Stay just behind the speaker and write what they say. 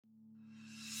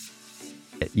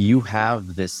You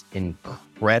have this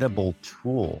incredible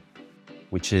tool,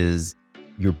 which is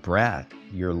your breath,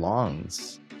 your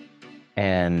lungs,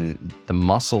 and the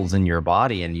muscles in your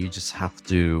body. And you just have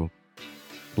to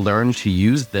learn to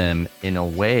use them in a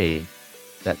way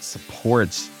that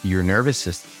supports your nervous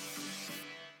system.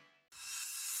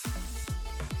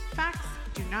 Facts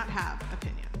do not have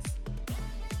opinions.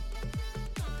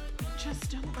 Just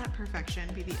don't let perfection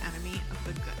be the enemy of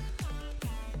the good.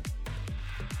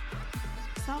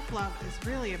 Self-love is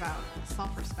really about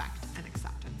self-respect and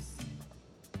acceptance.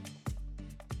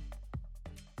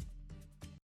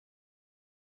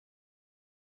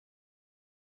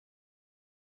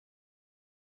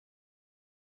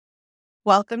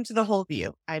 Welcome to The Whole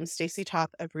View. I'm Stacey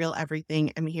Toth of Real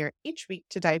Everything. I'm here each week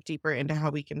to dive deeper into how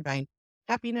we can find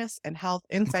happiness and health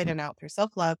inside and out through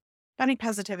self-love, finding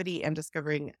positivity, and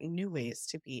discovering new ways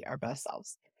to be our best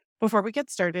selves. Before we get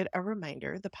started, a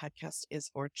reminder, the podcast is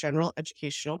for general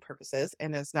educational purposes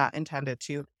and is not intended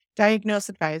to diagnose,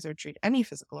 advise, or treat any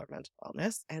physical or mental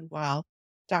illness. And while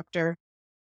Dr.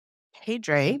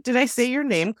 Pedre, did I say your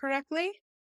name correctly? I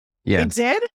Yes,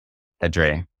 did?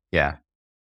 Pedre. Yeah.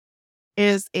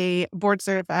 Is a board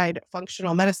certified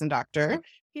functional medicine doctor.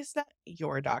 He's not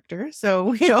your doctor, so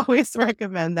we always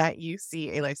recommend that you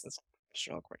see a licensed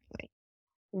professional accordingly.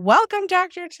 Welcome,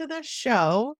 doctor, to the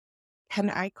show. Can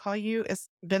I call you as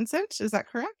Vincent? Is that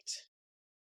correct?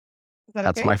 Is that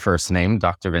That's okay? my first name,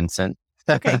 Dr. Vincent.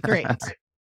 Okay, great.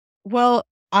 Well,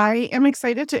 I am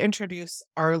excited to introduce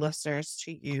our listeners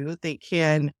to you. They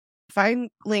can find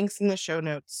links in the show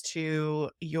notes to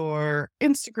your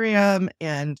Instagram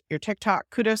and your TikTok.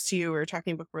 Kudos to you. We were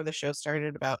talking before the show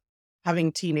started about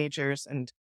having teenagers, and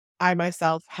I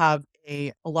myself have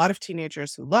a lot of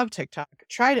teenagers who love TikTok.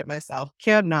 Tried it myself,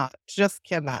 just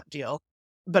cannot deal.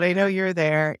 But I know you're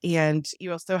there, and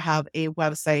you also have a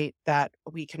website that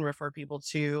we can refer people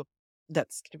to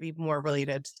that's going to be more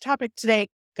related to the topic today,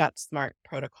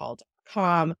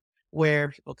 gutsmartprotocol.com, where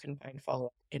people can find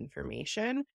follow-up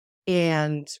information.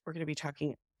 And we're going to be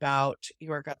talking about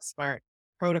your Gut Smart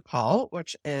Protocol,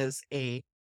 which is a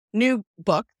new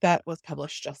book that was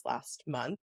published just last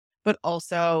month, but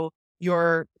also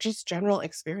your just general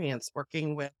experience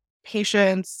working with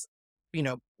patients,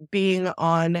 being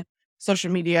on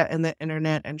social media and the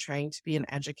internet and trying to be an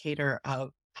educator of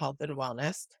health and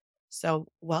wellness. So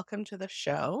welcome to the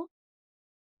show.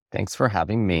 Thanks for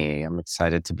having me. I'm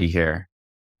excited to be here.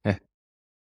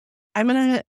 I'm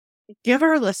going to give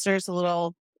our listeners a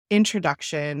little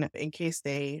introduction in case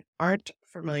they aren't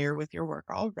familiar with your work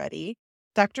already.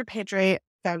 Dr. Pedre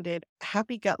founded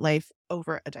Happy Gut Life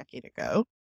over a decade ago,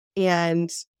 and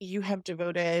you have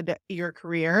devoted your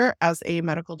career as a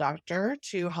medical doctor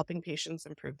to helping patients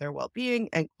improve their well-being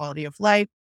and quality of life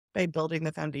by building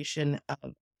the foundation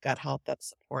of gut health that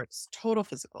supports total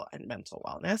physical and mental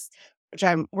wellness,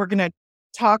 we're going to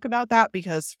talk about that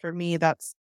because for me,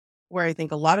 that's where I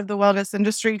think a lot of the wellness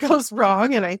industry goes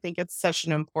wrong. And I think it's such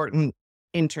an important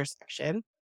intersection.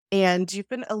 And you've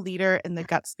been a leader in the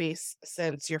gut space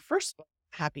since your first book,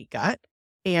 Happy Gut.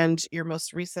 And your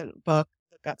most recent book,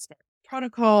 The Gut Smart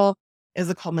Protocol, is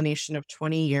a culmination of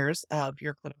 20 years of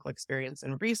your clinical experience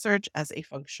and research as a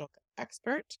functional gut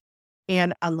expert.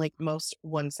 And unlike most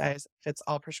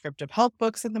one-size-fits-all prescriptive health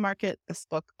books in the market, this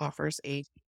book offers a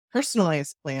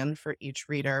personalized plan for each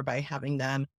reader by having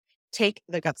them take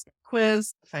the Gut Smart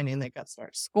quiz, finding the Gut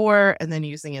Smart score, and then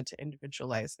using it to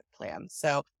individualize the plan.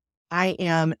 So I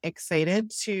am excited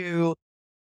to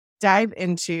dive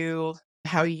into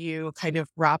how you kind of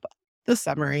wrap up the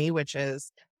summary, which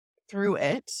is through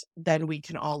it, then we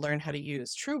can all learn how to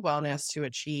use true wellness to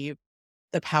achieve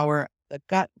the power of the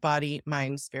gut, body,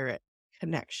 mind, spirit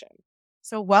connection.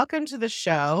 So welcome to the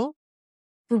show.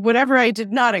 For whatever I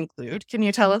did not include, can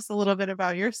you tell us a little bit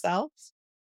about yourself?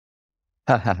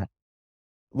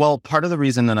 Well, part of the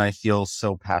reason that I feel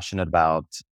so passionate about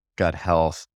gut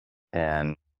health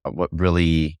and what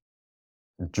really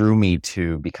drew me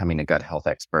to becoming a gut health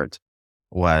expert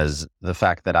was the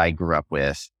fact that I grew up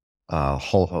with a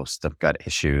whole host of gut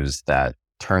issues that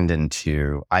turned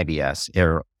into IBS,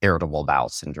 irritable bowel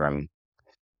syndrome.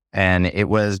 And it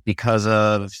was because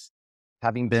of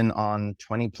having been on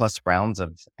 20 plus rounds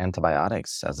of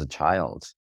antibiotics as a child,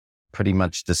 pretty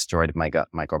much destroyed my gut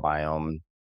microbiome.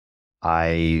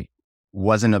 I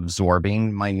wasn't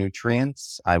absorbing my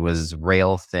nutrients. I was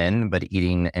rail thin, but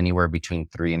eating anywhere between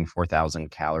 3,000 and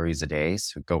 4,000 calories a day.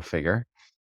 So go figure.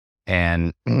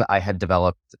 And I had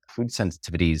developed food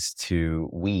sensitivities to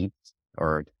wheat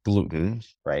or gluten,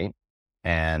 right?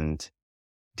 And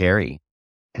dairy.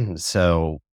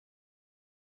 So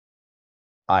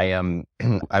I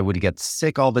would get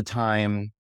sick all the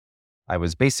time. I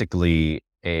was basically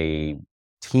a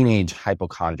teenage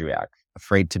hypochondriac,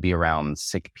 afraid to be around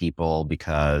sick people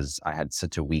because I had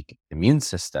such a weak immune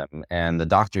system. And the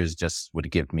doctors just would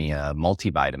give me a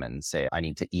multivitamin and say, I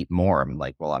need to eat more. I'm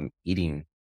like, well, I'm eating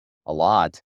a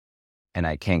lot and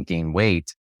I can't gain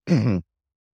weight.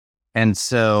 And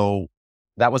so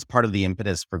that was part of the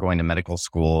impetus for going to medical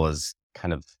school, is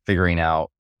kind of figuring out,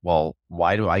 well,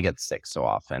 why do I get sick so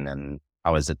often? And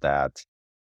how is it that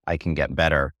I can get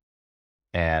better?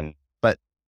 And, but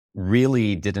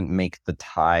really didn't make the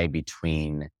tie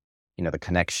between, the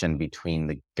connection between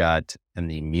the gut and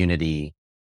the immunity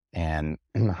and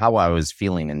how I was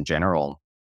feeling in general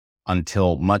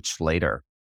until much later,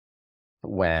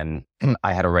 when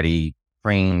I had already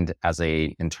trained as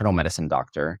a internal medicine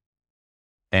doctor.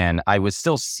 And I was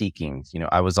still seeking,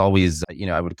 I was always,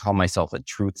 I would call myself a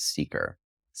truth seeker.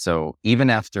 So even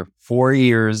after 4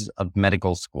 years of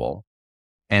medical school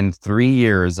and 3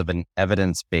 years of an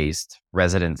evidence-based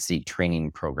residency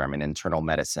training program in internal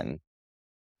medicine,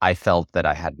 I felt that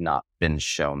I had not been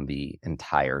shown the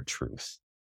entire truth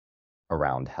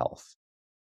around health.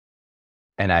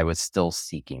 And I was still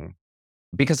seeking,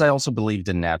 because I also believed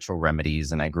in natural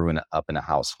remedies. And I grew up in a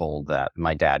household that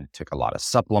my dad took a lot of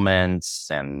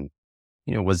supplements and,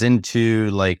 was into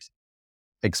like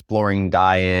exploring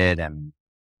diet and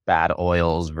bad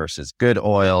oils versus good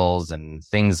oils and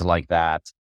things like that.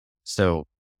 So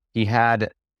he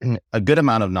had a good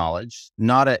amount of knowledge,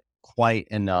 not quite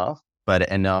enough, but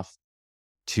enough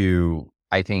to,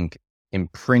 I think,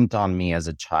 imprint on me as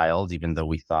a child, even though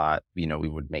we thought, we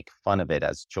would make fun of it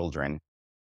as children,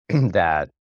 that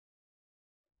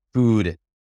food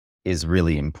is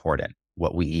really important.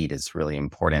 What we eat is really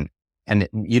important. And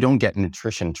you don't get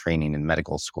nutrition training in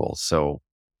medical school. So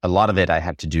a lot of it I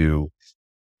had to do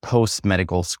post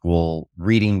medical school,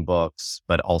 reading books,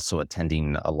 but also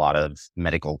attending a lot of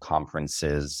medical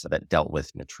conferences that dealt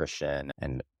with nutrition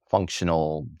and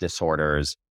functional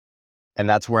disorders. And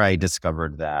that's where I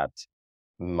discovered that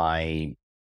my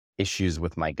issues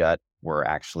with my gut were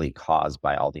actually caused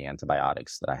by all the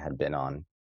antibiotics that I had been on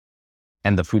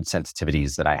and the food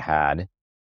sensitivities that I had.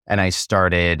 And I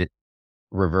started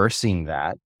reversing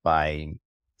that by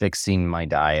fixing my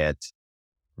diet,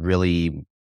 really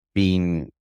being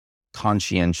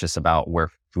conscientious about where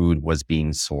food was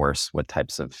being sourced, what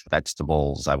types of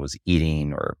vegetables I was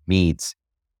eating or meats,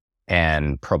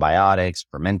 and probiotics,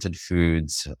 fermented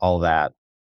foods, all that.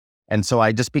 And so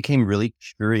I just became really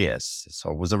curious.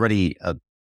 So I was already a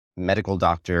medical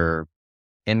doctor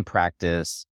in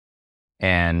practice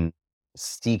and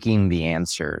seeking the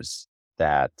answers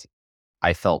that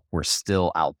I felt were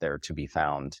still out there to be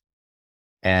found.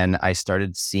 And I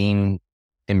started seeing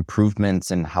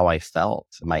improvements in how I felt,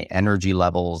 my energy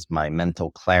levels, my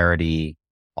mental clarity,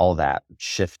 all that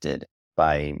shifted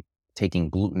by taking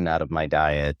gluten out of my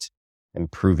diet,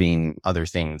 improving other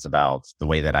things about the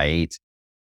way that I ate.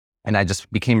 And I just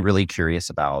became really curious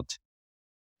about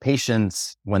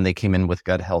patients when they came in with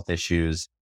gut health issues.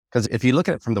 Because if you look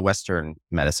at it from the Western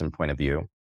medicine point of view,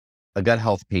 a gut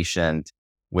health patient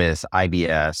with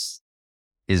IBS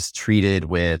is treated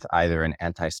with either an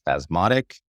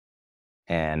antispasmodic,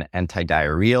 an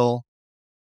antidiarrheal,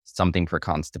 something for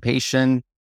constipation,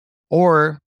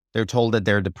 or they're told that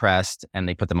they're depressed and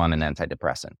they put them on an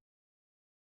antidepressant.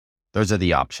 Those are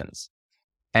the options.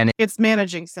 And It's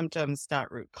managing symptoms, not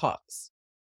root cause.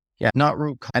 yeah, not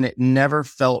and it never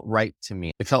felt right to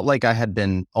me. It felt like I had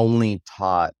been only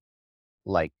taught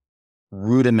like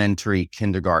rudimentary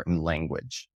kindergarten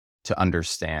language to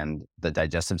understand the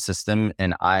digestive system.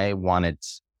 And I wanted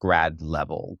grad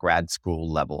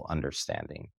school level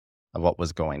understanding of what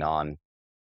was going on.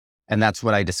 And that's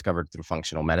what I discovered through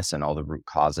functional medicine, all the root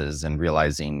causes, and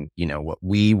realizing, what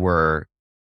we were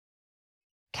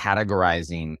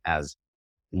categorizing as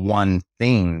one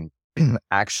thing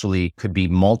actually could be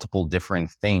multiple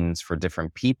different things for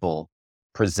different people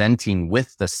presenting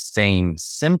with the same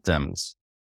symptoms,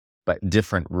 but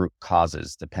different root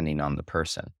causes depending on the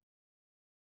person.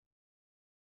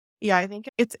 Yeah, I think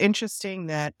it's interesting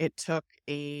that it took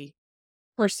a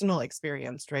personal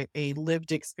experience, right? A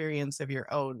lived experience of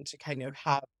your own to kind of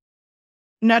have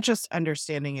not just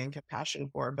understanding and compassion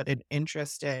for, but an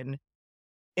interest in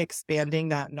expanding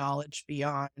that knowledge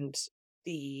beyond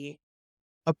the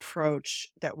approach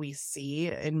that we see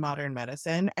in modern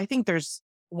medicine. I think there's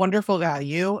wonderful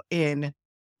value in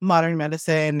modern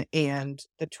medicine and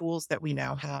the tools that we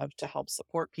now have to help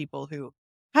support people who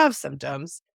have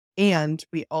symptoms. And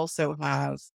we also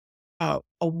have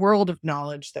a world of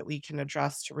knowledge that we can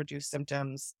address to reduce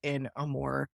symptoms in a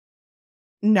more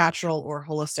natural or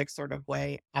holistic sort of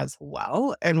way as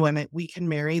well. And when we can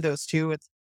marry those two,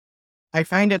 I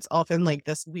find it's often like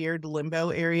this weird limbo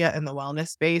area in the wellness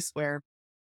space where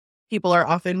people are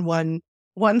often one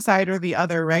side or the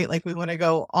other, right? Like we want to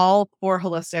go all for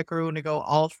holistic or we want to go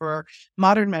all for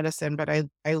modern medicine, but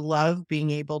I love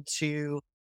being able to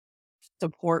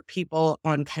support people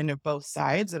on kind of both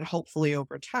sides, and hopefully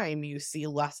over time you see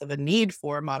less of a need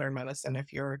for modern medicine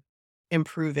if you're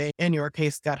improving, in your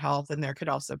case, gut health, and there could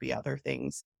also be other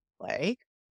things at play.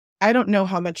 I don't know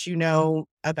how much you know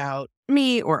about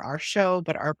me or our show,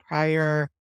 but our prior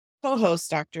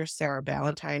co-host, Dr. Sarah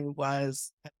Ballantyne,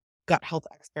 was a gut health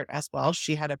expert as well.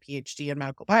 She had a PhD in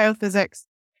medical biophysics.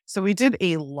 So we did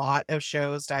a lot of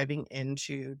shows diving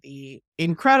into the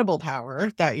incredible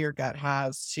power that your gut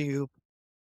has to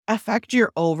affect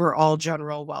your overall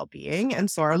general well-being. And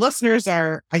so our listeners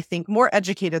are, I think, more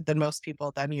educated than most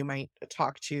people than you might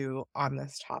talk to on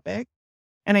this topic.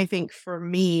 And I think for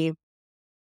me,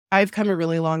 I've come a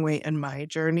really long way in my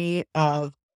journey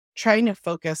of trying to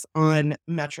focus on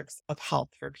metrics of health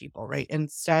for people, right?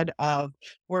 Instead of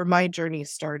where my journey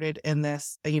started in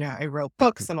this, I wrote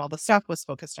books and all the stuff was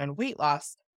focused on weight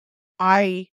loss.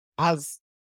 I, as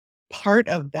part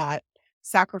of that,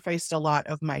 sacrificed a lot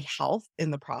of my health in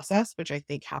the process, which I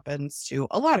think happens to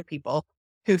a lot of people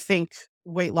who think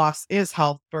weight loss is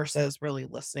health versus really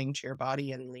listening to your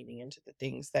body and leaning into the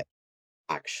things that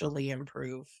actually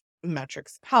improve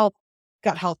metrics of health,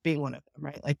 gut health being one of them,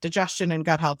 right? Like digestion and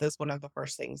gut health is one of the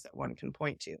first things that one can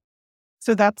point to.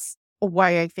 So that's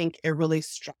why I think it really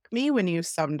struck me when you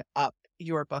summed up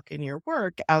your book and your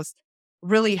work as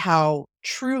really how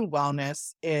true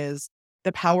wellness is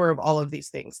the power of all of these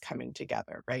things coming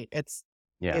together, right?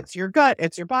 Yeah. It's your gut,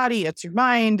 it's your body, it's your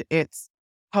mind, it's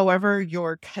however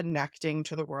you're connecting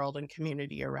to the world and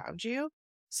community around you.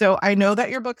 So I know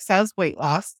that your book says weight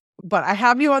loss, but I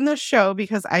have you on this show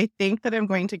because I think that I'm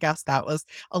going to guess that was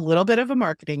a little bit of a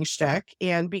marketing shtick,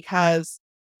 and because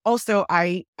also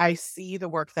I see the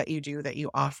work that you do, that you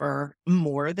offer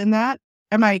more than that.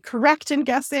 Am I correct in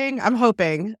guessing? I'm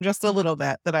hoping just a little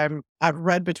bit that I've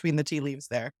read between the tea leaves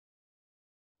there.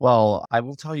 Well, I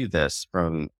will tell you this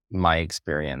from my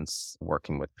experience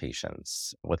working with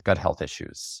patients with gut health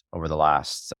issues over the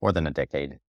last more than a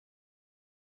decade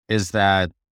is that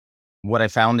what I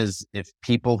found is if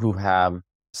people who have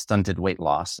stunted weight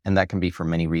loss, and that can be for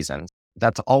many reasons,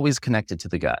 that's always connected to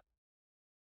the gut.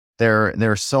 There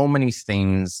are so many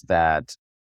things that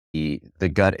the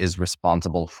gut is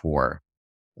responsible for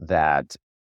that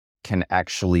can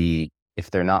actually,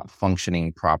 if they're not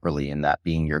functioning properly, and that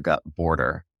being your gut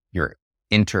border, your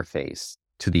interface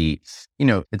to it's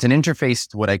an interface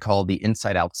to what I call the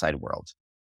inside outside world,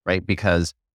 right?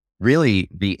 Because really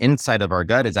the inside of our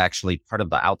gut is actually part of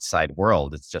the outside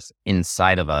world. It's just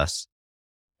inside of us.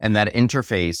 And that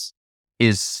interface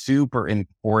is super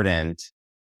important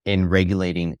in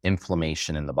regulating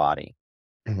inflammation in the body.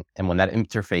 And when that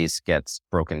interface gets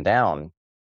broken down,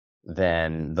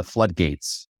 then the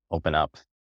floodgates open up.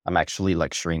 I'm actually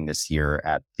lecturing this year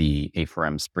at the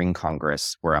A4M Spring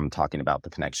Congress, where I'm talking about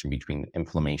the connection between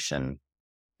inflammation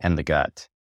and the gut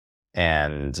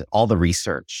and all the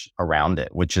research around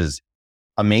it, which is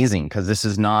amazing because this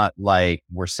is not like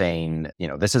we're saying,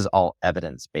 this is all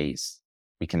evidence based.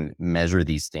 We can measure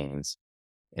these things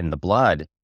in the blood.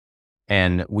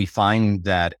 And we find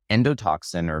that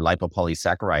endotoxin or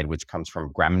lipopolysaccharide, which comes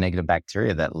from gram-negative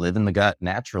bacteria that live in the gut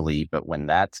naturally, but when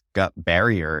that gut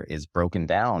barrier is broken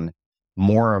down,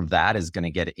 more of that is going to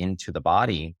get into the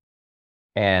body.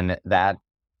 And that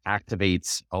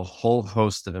activates a whole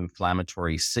host of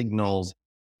inflammatory signals.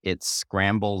 It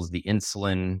scrambles the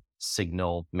insulin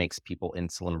signal, makes people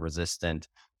insulin resistant.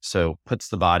 So puts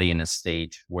the body in a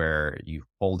state where you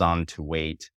hold on to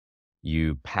weight,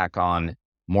 you pack on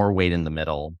more weight in the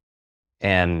middle.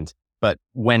 But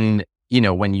when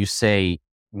you say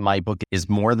my book is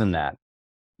more than that,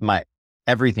 my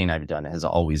everything I've done has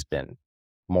always been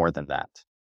more than that.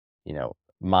 You know,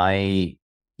 my,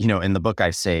 in the book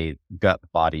I say gut,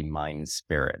 body, mind,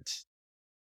 spirit.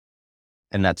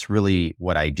 And that's really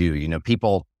what I do.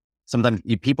 Sometimes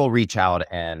people reach out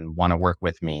and want to work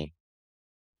with me.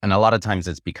 And a lot of times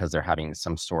it's because they're having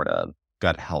some sort of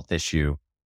gut health issue.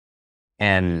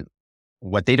 And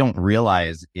what they don't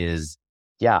realize is,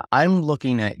 yeah, I'm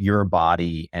looking at your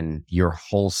body and your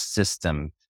whole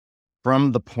system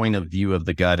from the point of view of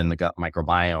the gut and the gut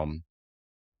microbiome,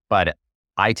 but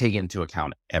I take into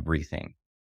account everything,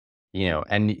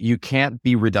 and you can't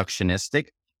be reductionistic,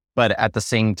 but at the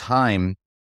same time,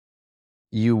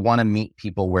 you want to meet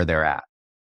people where they're at,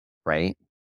 right?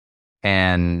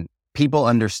 And people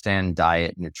understand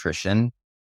diet, nutrition,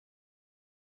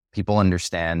 People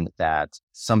understand that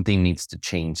something needs to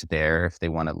change there if they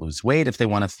want to lose weight, if they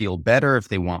want to feel better, if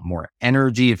they want more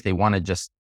energy, if they want to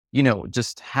just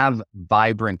have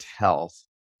vibrant health.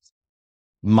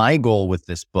 My goal with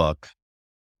this book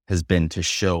has been to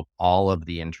show all of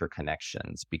the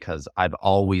interconnections because I've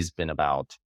always been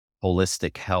about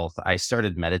holistic health. I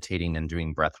started meditating and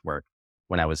doing breath work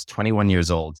when I was 21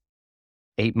 years old,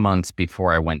 8 months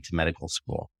before I went to medical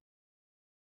school.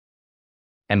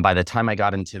 And by the time I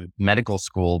got into medical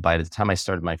school, by the time I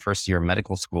started my first year of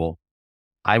medical school,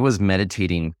 I was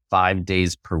meditating 5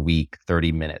 days per week,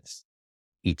 30 minutes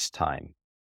each time.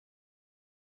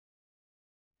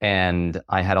 And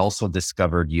I had also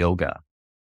discovered yoga.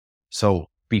 So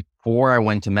before I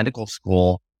went to medical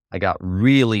school, I got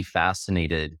really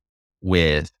fascinated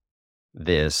with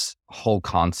this whole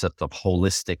concept of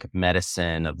holistic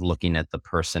medicine, of looking at the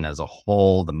person as a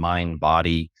whole, the mind,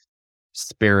 body,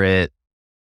 spirit.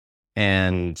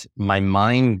 And my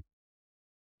mind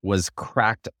was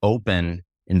cracked open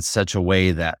in such a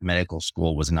way that medical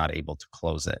school was not able to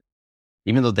close it,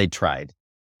 even though they tried.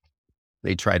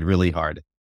 They tried really hard.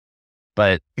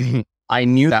 But I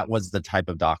knew that was the type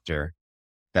of doctor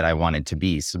that I wanted to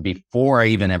be. So before I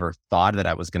even ever thought that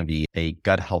I was going to be a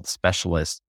gut health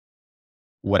specialist,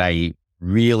 what I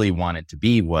really wanted to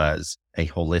be was a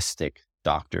holistic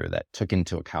doctor that took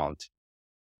into account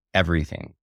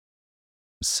everything.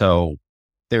 So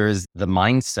there is the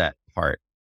mindset part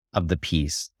of the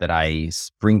piece that I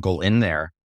sprinkle in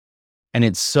there. And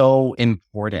it's so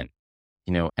important,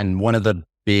 and one of the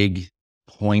big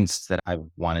points that I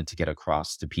wanted to get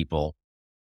across to people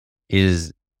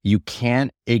is you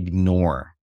can't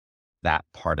ignore that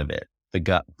part of it, the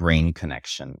gut brain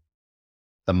connection,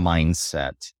 the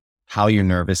mindset, how your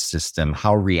nervous system,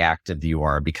 how reactive you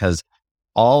are, because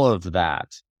all of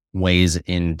that weighs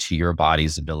into your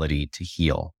body's ability to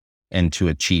heal and to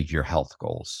achieve your health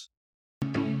goals.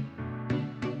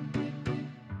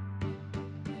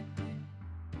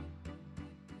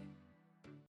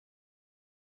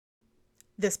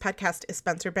 This podcast is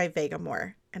sponsored by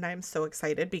Vegamore, and I'm so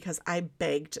excited because I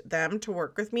begged them to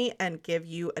work with me and give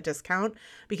you a discount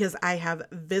because I have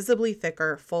visibly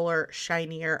thicker, fuller,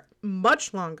 shinier,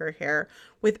 much longer hair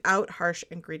without harsh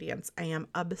ingredients. I am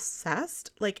obsessed,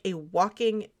 like a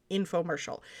walking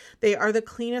infomercial. They are the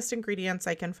cleanest ingredients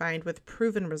I can find with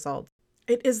proven results.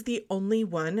 It is the only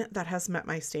one that has met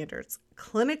my standards.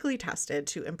 Clinically tested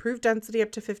to improve density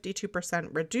up to 52%,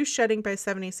 reduce shedding by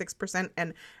 76%,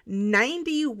 and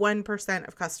 91%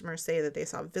 of customers say that they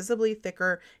saw visibly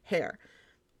thicker hair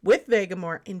with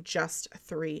Vegamore in just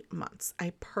 3 months.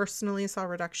 I personally saw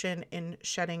reduction in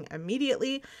shedding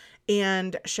immediately,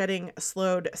 and shedding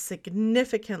slowed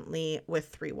significantly with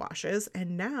 3 washes.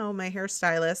 And now my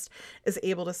hairstylist is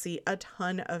able to see a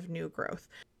ton of new growth.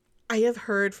 I have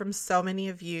heard from so many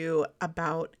of you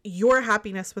about your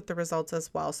happiness with the results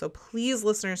as well. So please,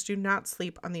 listeners, do not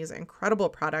sleep on these incredible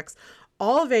products.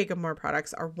 All Vegamore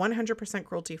products are 100%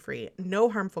 cruelty-free, no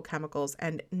harmful chemicals,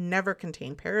 and never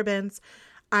contain parabens.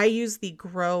 I use the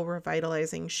Grow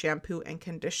Revitalizing Shampoo and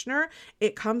Conditioner.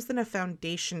 It comes in a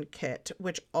foundation kit,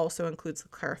 which also includes the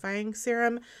clarifying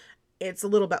serum. It's a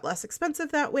little bit less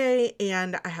expensive that way,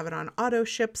 and I have it on auto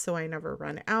ship, so I never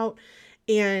run out.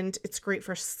 And it's great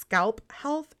for scalp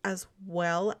health as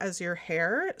well as your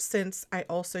hair, since I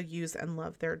also use and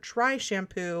love their dry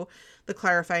shampoo. The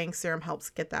clarifying serum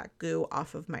helps get that goo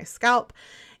off of my scalp.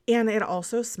 And it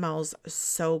also smells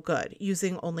so good,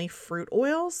 using only fruit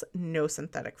oils, no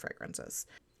synthetic fragrances.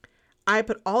 I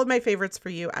put all of my favorites for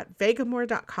you at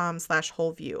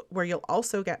vegamore.com/wholeview, where you'll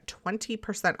also get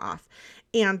 20% off.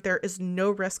 And there is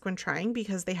no risk when trying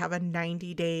because they have a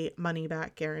 90-day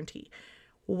money-back guarantee.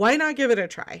 Why not give it a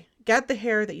try? Get the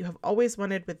hair that you have always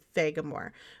wanted with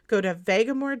Vegamore. Go to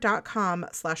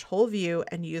vegamore.com/wholeview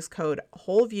and use code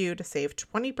WHOLEVIEW to save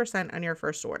 20% on your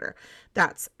first order.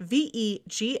 That's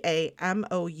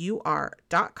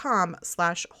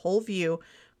vegamore.com/wholeview,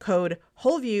 code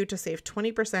WHOLEVIEW to save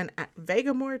 20% at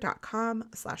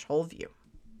vegamore.com/wholeview.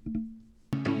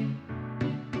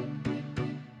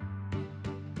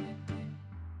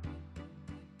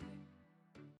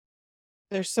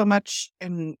 There's so much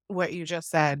in what you just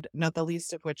said, not the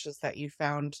least of which is that you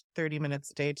found 30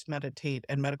 minutes a day to meditate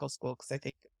in medical school, because I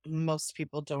think most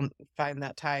people don't find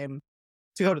that time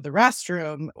to go to the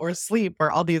restroom or sleep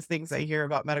or all these things I hear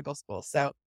about medical school.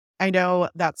 So I know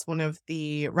that's one of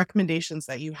the recommendations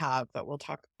that you have that we'll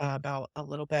talk about a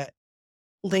little bit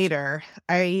later.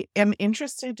 I am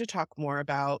interested to talk more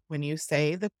about when you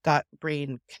say the gut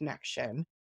brain connection,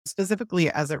 specifically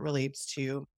as it relates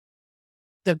to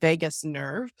the vagus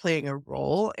nerve playing a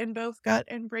role in both gut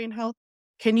and brain health.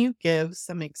 Can you give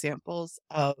some examples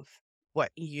of what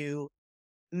you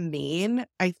mean?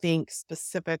 I think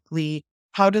specifically,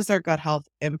 how does our gut health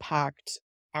impact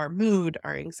our mood,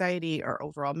 our anxiety, our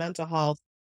overall mental health,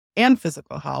 and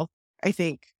physical health? I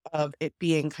think of it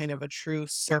being kind of a true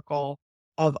circle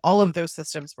of all of those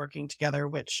systems working together,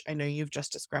 which I know you've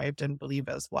just described and believe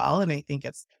as well. And I think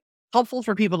it's helpful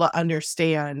for people to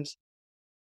understand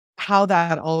how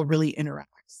that all really interacts.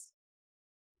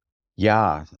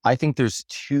 Yeah, I think there's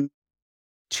two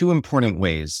important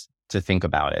ways to think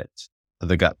about it,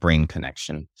 the gut brain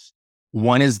connection.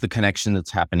 One is the connection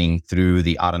that's happening through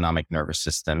the autonomic nervous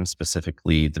system,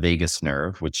 specifically the vagus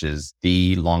nerve, which is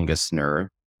the longest nerve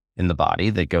in the body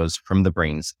that goes from the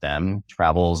brain stem,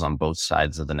 travels on both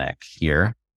sides of the neck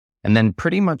here, and then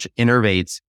pretty much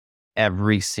innervates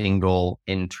every single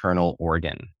internal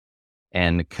organ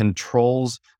and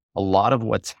controls a lot of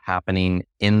what's happening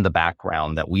in the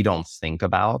background that we don't think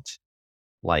about,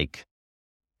 like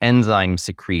enzyme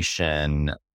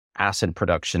secretion, acid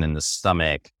production in the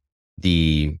stomach,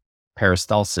 the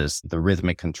peristalsis, the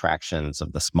rhythmic contractions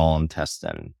of the small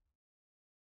intestine.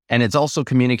 And it's also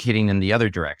communicating in the other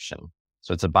direction.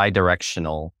 So it's a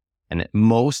bidirectional, and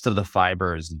most of the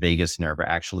fibers, vagus nerve, are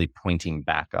actually pointing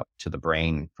back up to the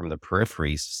brain from the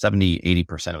periphery.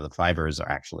 70-80% of the fibers are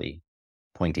actually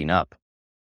pointing up.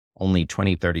 Only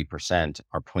 20-30%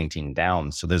 are pointing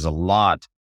down. So there's a lot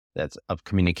that's of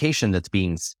communication that's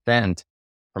being sent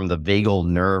from the vagal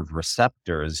nerve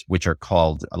receptors, which are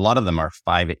called, a lot of them are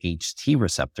 5-HT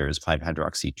receptors,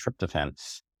 5-hydroxytryptophan,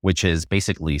 which is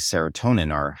basically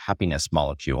serotonin, our happiness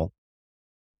molecule.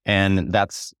 And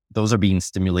those are being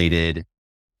stimulated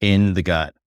in the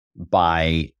gut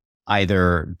by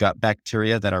either gut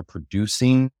bacteria that are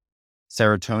producing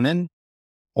serotonin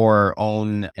or our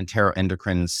own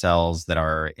enteroendocrine cells that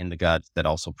are in the gut that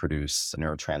also produce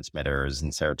neurotransmitters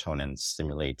and serotonin,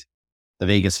 stimulate the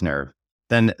vagus nerve.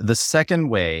 Then the second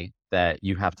way that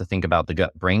you have to think about the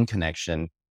gut brain connection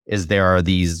is there are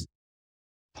these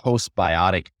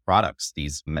postbiotic products,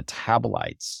 these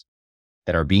metabolites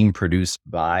that are being produced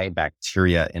by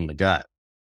bacteria in the gut.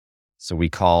 So we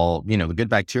call, the good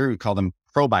bacteria, we call them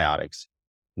probiotics.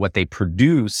 What they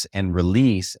produce and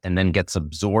release and then gets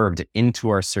absorbed into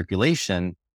our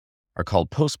circulation are called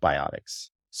postbiotics.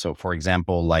 So for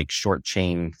example, like short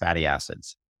chain fatty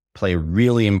acids play a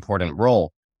really important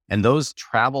role. And those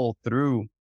travel through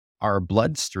our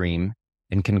bloodstream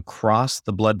and can cross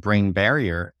the blood-brain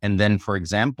barrier. And then, for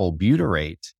example,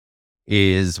 butyrate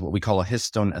is what we call a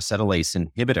histone acetylase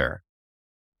inhibitor.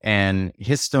 And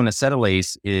histone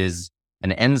acetylase is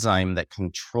an enzyme that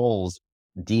controls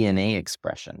DNA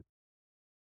expression.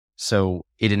 So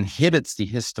it inhibits the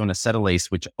histone acetylase,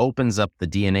 which opens up the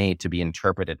DNA to be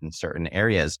interpreted in certain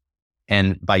areas.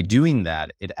 And by doing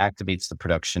that, it activates the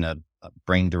production of a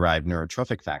brain-derived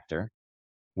neurotrophic factor,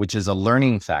 which is a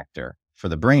learning factor for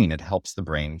the brain. It helps the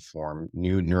brain form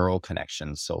new neural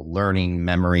connections. So learning,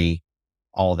 memory,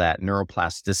 all that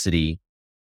neuroplasticity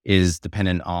is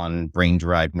dependent on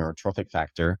brain-derived neurotrophic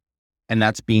factor. And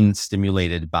that's being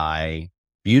stimulated by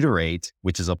butyrate,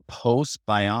 which is a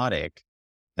postbiotic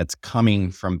that's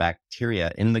coming from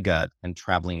bacteria in the gut and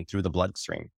traveling through the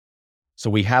bloodstream. So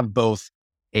we have both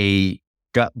a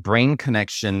gut-brain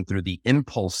connection through the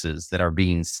impulses that are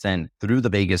being sent through the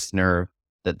vagus nerve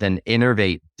that then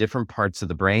innervate different parts of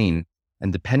the brain.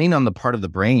 And depending on the part of the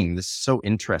brain, this is so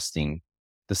interesting,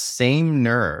 the same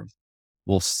nerve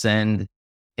will send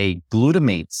a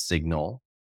glutamate signal,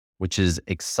 which is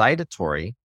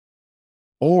excitatory,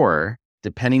 or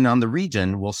depending on the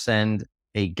region, will send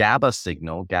a GABA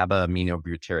signal, GABA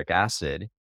aminobutyric acid,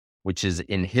 which is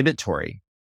inhibitory.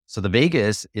 So the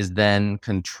vagus is then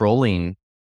controlling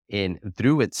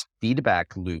through its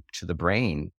feedback loop to the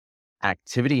brain,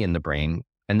 activity in the brain.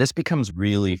 And this becomes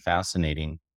really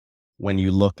fascinating when you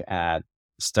look at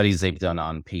studies they've done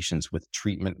on patients with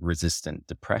treatment-resistant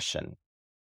depression,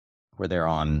 where they're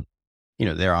on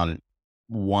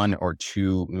one or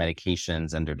two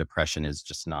medications and their depression is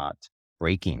just not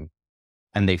breaking.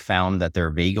 And they found that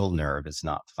their vagal nerve is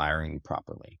not firing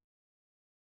properly.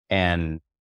 And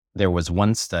there was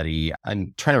one study,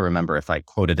 I'm trying to remember if I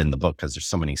quoted in the book because there's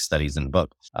so many studies in the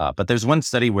book, but there's one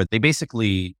study where they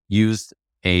basically used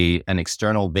an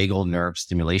external vagal nerve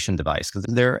stimulation device, because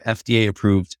they're FDA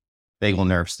approved vagal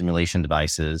nerve stimulation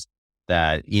devices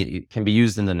that it can be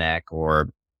used in the neck or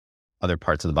other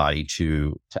parts of the body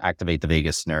to activate the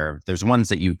vagus nerve. There's ones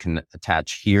that you can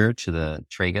attach here to the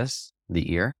tragus,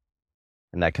 the ear,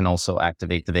 and that can also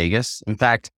activate the vagus. In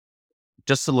fact,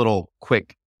 just a little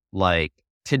quick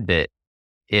tidbit,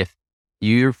 if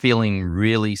you're feeling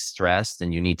really stressed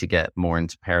and you need to get more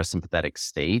into parasympathetic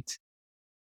state,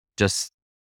 just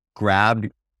grab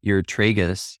your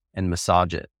tragus and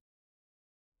massage it.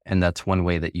 And that's one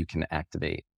way that you can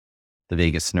activate the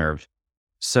vagus nerve.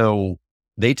 So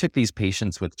they took these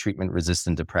patients with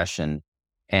treatment-resistant depression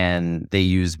and they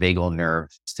used vagal nerve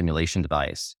stimulation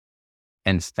device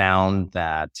and found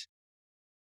that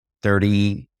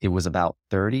it was about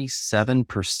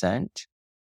 37%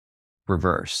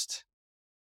 reversed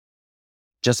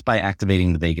just by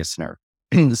activating the vagus nerve.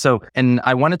 So, and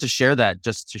I wanted to share that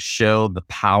just to show the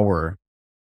power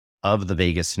of the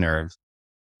vagus nerve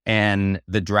and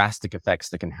the drastic effects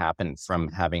that can happen from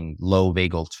having low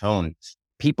vagal tone.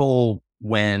 People,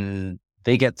 when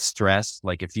they get stressed,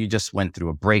 like if you just went through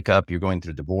a breakup, you're going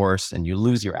through divorce and you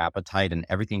lose your appetite and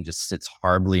everything just sits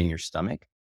horribly in your stomach,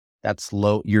 that's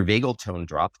low. Your vagal tone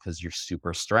drops because you're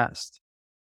super stressed.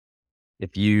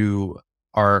 If you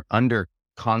are under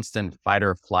constant fight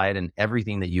or flight and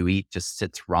everything that you eat just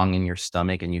sits wrong in your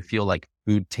stomach and you feel like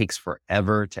food takes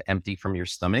forever to empty from your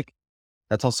stomach,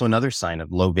 that's also another sign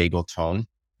of low vagal tone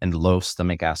and low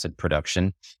stomach acid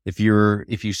production. If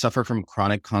you suffer from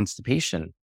chronic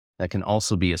constipation, that can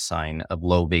also be a sign of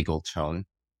low vagal tone,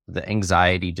 the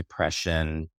anxiety,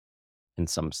 depression in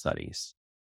some studies.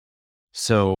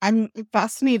 So I'm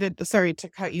fascinated. Sorry to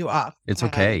cut you off. it's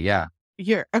okay. Yeah.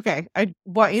 You're okay. I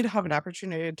want you to have an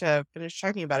opportunity to finish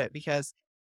talking about it because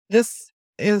this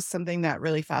is something that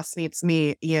really fascinates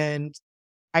me. And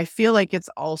I feel like it's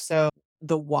also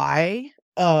the why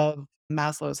of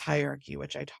Maslow's hierarchy,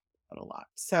 which I talk about a lot.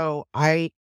 So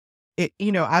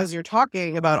as you're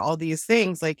talking about all these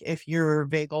things, like if your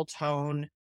vagal tone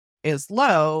is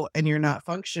low and you're not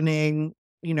functioning,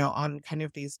 on kind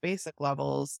of these basic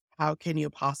levels, how can you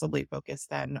possibly focus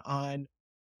then on,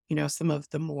 some of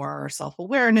the more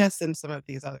self-awareness and some of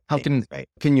these other How things,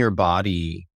 can right? your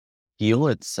body heal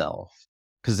itself?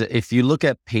 Because if you look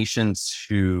at patients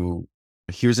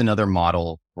here's another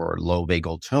model for low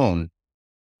vagal tone,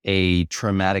 a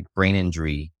traumatic brain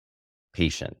injury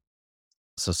patient.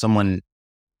 So someone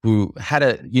who had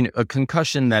a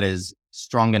concussion that is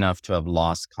strong enough to have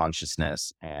lost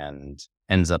consciousness and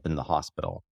ends up in the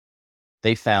hospital.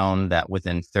 They found that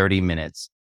within 30 minutes,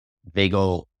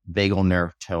 vagal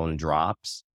nerve tone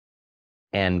drops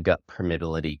and gut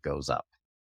permeability goes up.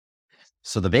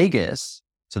 So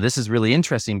this is really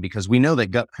interesting because we know that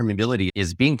gut permeability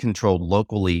is being controlled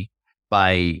locally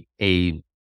by a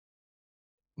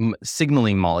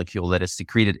signaling molecule that is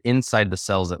secreted inside the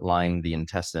cells that line the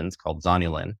intestines called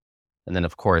zonulin. And then,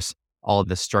 of course, all of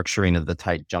the structuring of the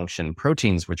tight junction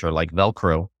proteins, which are like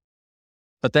Velcro.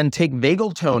 But then take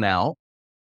vagal tone out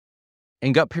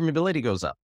and gut permeability goes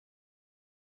up.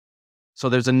 So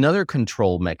there's another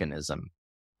control mechanism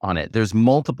on it. There's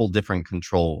multiple different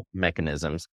control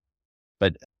mechanisms,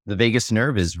 but the vagus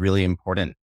nerve is really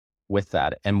important with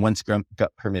that. And once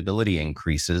gut permeability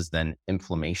increases, then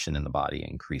inflammation in the body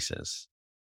increases.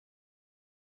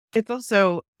 It's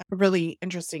also really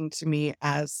interesting to me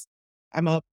as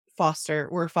we're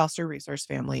a foster resource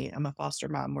family. I'm a foster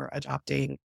mom. We're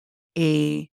adopting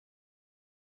a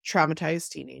traumatized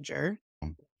teenager.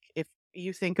 If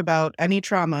you think about any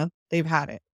trauma, they've had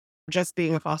it. Just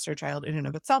being a foster child in and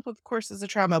of itself, of course, is a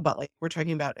trauma, but like we're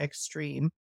talking about extreme.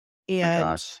 My And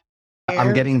gosh. I'm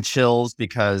there, getting chills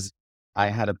because I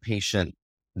had a patient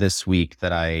this week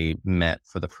that I met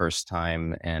for the first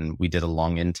time and we did a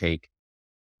long intake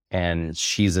and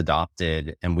she's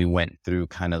adopted and we went through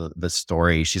kind of the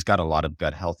story. She's got a lot of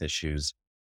gut health issues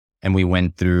and we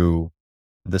went through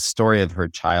the story of her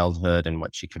childhood and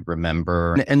what she could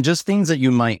remember and just things that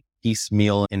you might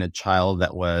piecemeal in a child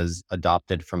that was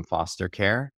adopted from foster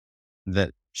care,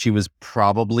 that she was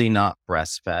probably not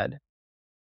breastfed.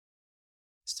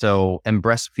 So, and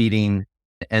breastfeeding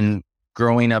and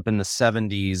growing up in the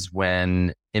 70s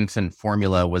when infant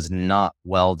formula was not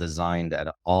well designed at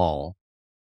all.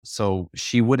 So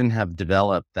she wouldn't have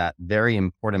developed that very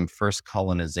important first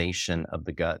colonization of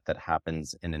the gut that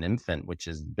happens in an infant, which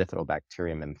is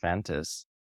Bifidobacterium infantis,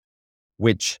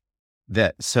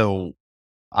 so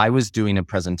I was doing a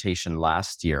presentation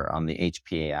last year on the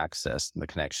HPA axis and the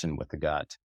connection with the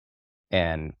gut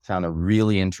and found a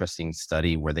really interesting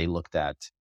study where they looked at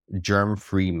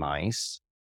germ-free mice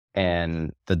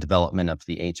and the development of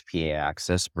the HPA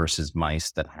axis versus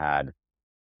mice that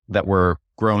were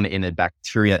grown in a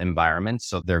bacteria environment.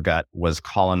 So their gut was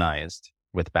colonized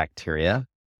with bacteria.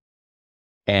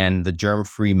 And the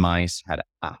germ-free mice had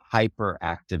a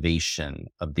hyperactivation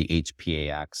of the HPA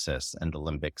axis and the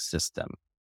limbic system.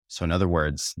 So in other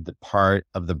words, the part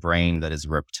of the brain that is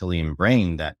reptilian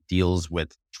brain that deals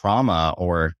with trauma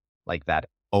or like that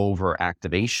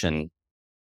overactivation.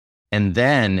 And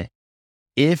then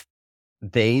if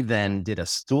they then did a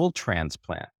stool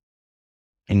transplant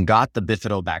and got the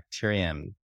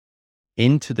bifidobacterium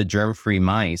into the germ-free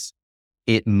mice,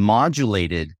 it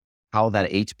modulated how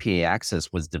that HPA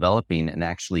axis was developing and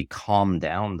actually calmed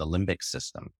down the limbic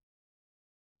system.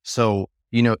 So,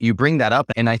 you bring that up,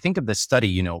 and I think of this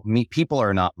study, people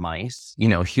are not mice,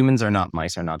 humans are not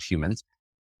mice, are not humans,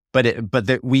 but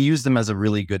we use them as a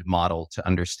really good model to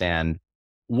understand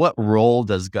what role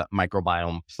does gut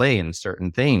microbiome play in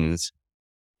certain things.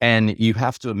 And you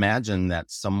have to imagine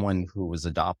that someone who was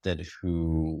adopted,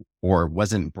 or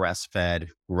wasn't breastfed,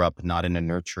 grew up not in a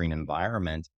nurturing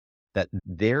environment, that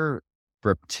their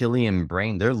reptilian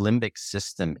brain, their limbic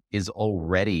system is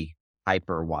already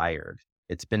hyper wired.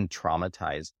 It's been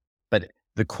traumatized. But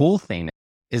the cool thing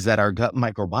is that our gut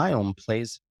microbiome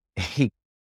plays a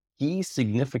key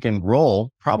significant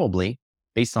role, probably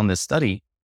based on this study,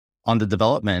 on the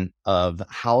development of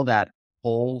how that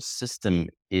whole system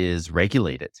is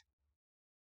regulated.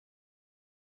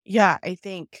 Yeah, I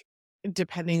think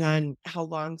depending on how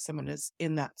long someone is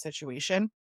in that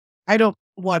situation, I don't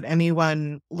want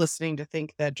anyone listening to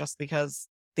think that just because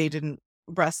they didn't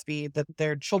breastfeed, that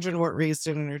their children weren't raised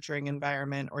in a nurturing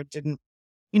environment or didn't,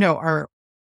 are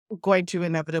going to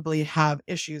inevitably have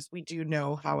issues. We do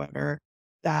know, however,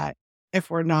 that if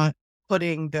we're not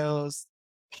putting those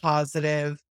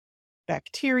positive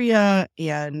bacteria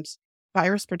and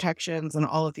virus protections and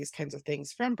all of these kinds of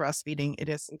things from breastfeeding, it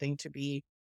is something to be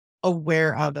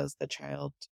aware of as the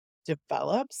child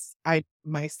develops. I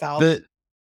myself The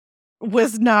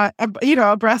was not a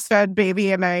breastfed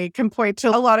baby, and I can point to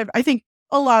a lot of I think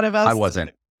a lot of I us.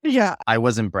 wasn't. Yeah, I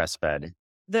wasn't breastfed,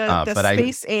 the but I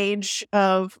space age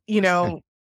of,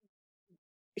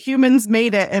 humans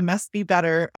made it, it must be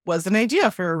better was an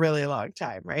idea for a really long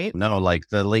time, right? no, like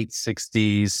the late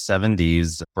 60s,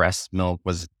 70s, breast milk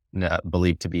was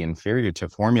believed to be inferior to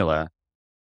formula.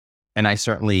 And I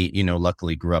certainly,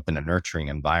 luckily grew up in a nurturing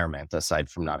environment aside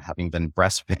from not having been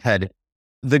breastfed.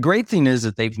 The great thing is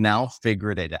that they've now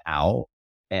figured it out.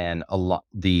 And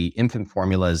the infant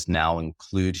formulas now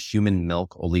include human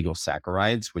milk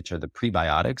oligosaccharides, which are the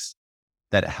prebiotics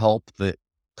that help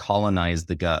colonize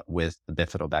the gut with the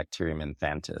Bifidobacterium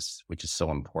infantis, which is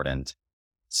so important.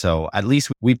 So at least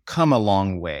we've come a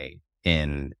long way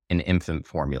in an infant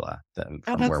formula And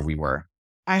from where that's we were.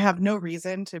 I have no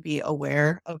reason to be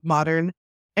aware of modern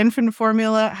infant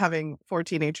formula, having 4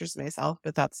 teenagers myself,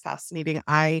 but that's fascinating.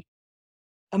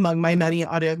 Among my many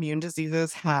autoimmune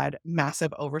diseases, had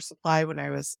massive oversupply when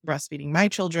I was breastfeeding my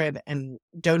children and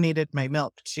donated my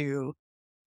milk to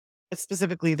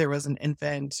specifically, there was an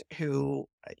infant who,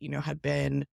 had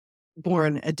been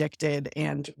born addicted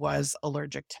and was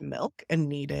allergic to milk and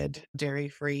needed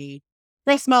dairy-free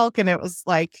breast milk, and it was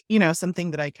like,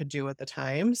 something that I could do at the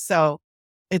time. So,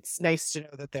 it's nice to know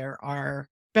that there are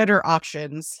better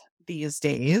options these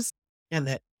days and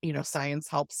that, science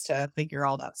helps to figure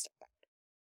all that stuff out.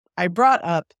 I brought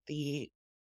up the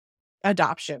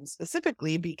adoption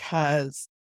specifically because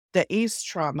the ACE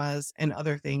traumas and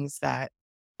other things that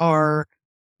our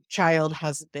child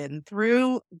has been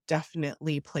through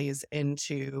definitely plays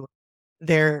into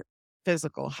their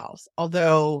physical health,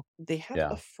 although they have a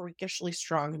Yeah. freakishly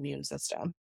strong immune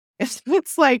system.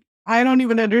 It's like, I don't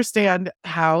even understand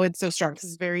how it's so strong 'cause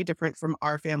it's very different from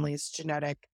our family's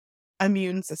genetic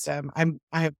immune system. I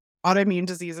have autoimmune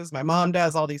diseases, my mom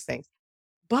does all these things,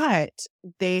 but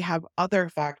they have other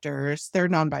factors. They're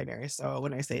non-binary, so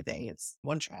when I say they, it's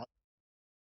one child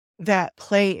that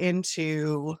play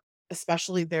into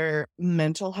especially their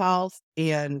mental health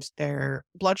and their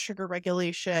blood sugar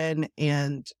regulation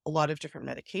and a lot of different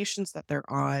medications that they're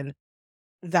on,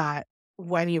 that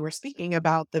when you were speaking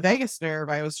about the vagus nerve,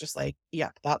 I was just like,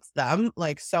 "Yep, that's them,"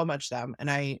 like, so much them,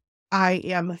 and I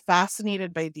am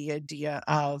fascinated by the idea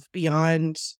of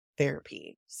beyond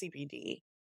therapy, CBD,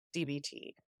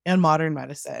 DBT, and modern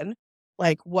medicine,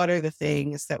 like, what are the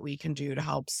things that we can do to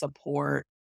help support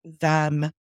them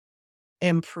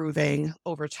improving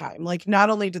over time? Like, not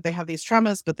only did they have these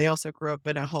traumas, but they also grew up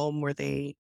in a home where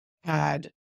they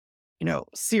had,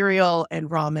 cereal and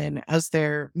ramen as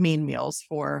their main meals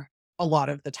for a lot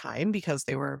of the time because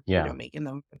they were, Yeah. making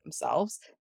them for themselves.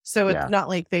 So it's Yeah. not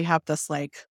like they have this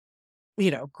like,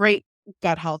 great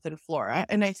gut health and flora.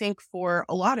 And I think for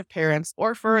a lot of parents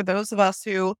or for those of us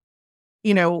who,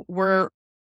 were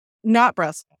not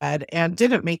breastfed and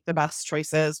didn't make the best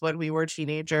choices when we were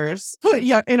teenagers,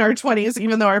 yeah, in our 20s,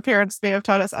 even though our parents may have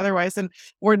taught us otherwise. And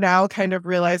we're now kind of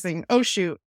realizing, oh,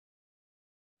 shoot,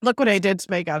 look what I did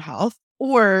to my gut health.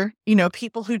 Or,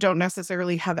 people who don't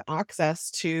necessarily have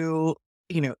access to,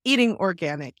 eating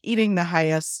organic, eating the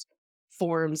highest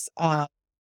forms of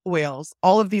oils,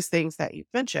 all of these things that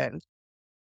you've mentioned.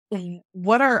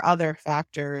 What are other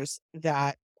factors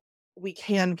that we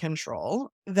can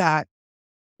control that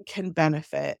can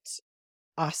benefit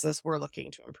us as we're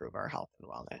looking to improve our health and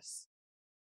wellness?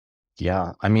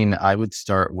 Yeah. I mean, I would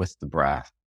start with the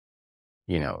breath.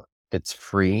 You know, it's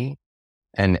free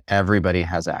and everybody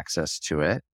has access to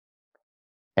it.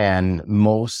 And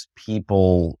most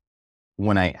people,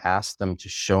 when I ask them to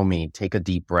show me, take a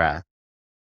deep breath,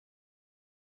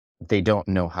 they don't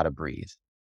know how to breathe.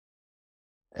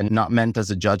 And not meant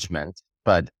as a judgment,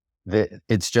 but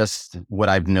it's just what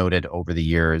I've noted over the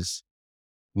years.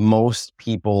 Most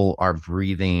people are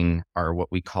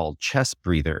what we call chest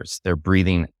breathers. They're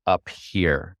breathing up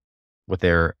here with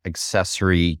their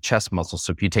accessory chest muscles.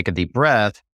 So if you take a deep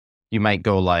breath, you might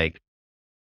go like,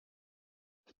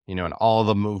 and all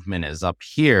the movement is up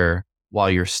here while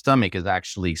your stomach is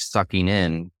actually sucking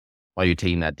in while you're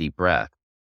taking that deep breath.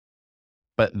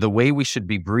 But the way we should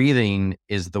be breathing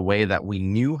is the way that we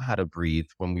knew how to breathe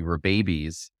when we were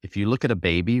babies. If you look at a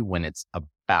baby when it's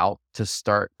about to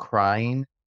start crying,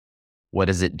 what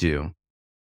does it do?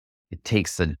 It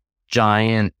takes a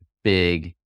giant,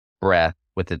 big breath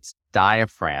with its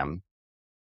diaphragm,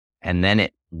 and then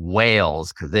it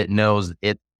wails because it knows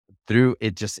it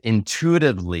just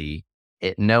intuitively,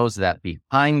 it knows that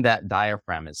behind that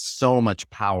diaphragm is so much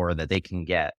power that they can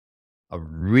get a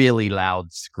really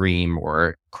loud scream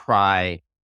or cry.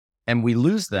 And we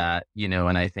lose that,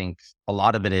 and I think a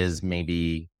lot of it is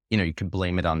maybe, you can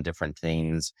blame it on different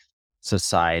things,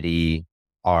 society,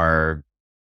 our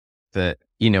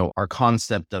our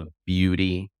concept of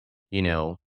beauty,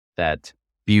 that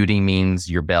beauty means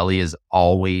your belly is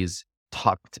always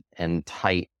tucked and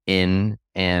tight in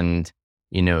and,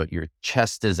 your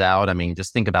chest is out. I mean,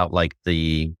 just think about like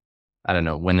I don't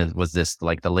know, when was this,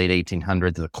 like the late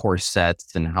 1800s, the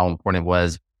corsets and how important it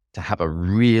was to have a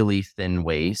really thin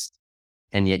waist.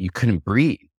 And yet you couldn't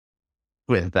breathe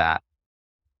with that.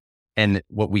 And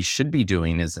what we should be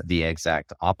doing is the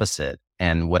exact opposite.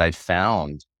 And what I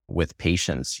found with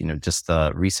patients, just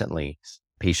recently,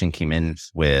 patient came in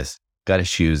with gut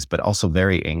issues, but also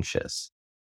very anxious.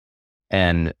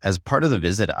 And as part of the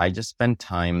visit, I just spent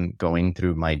time going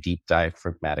through my deep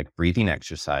diaphragmatic breathing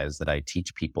exercise that I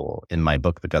teach people in my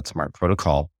book, The Gut Smart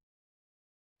Protocol.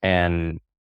 And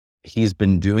he's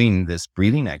been doing this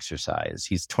breathing exercise.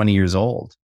 He's 20 years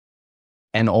old.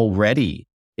 And already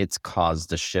it's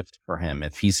caused a shift for him.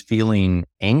 If he's feeling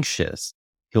anxious,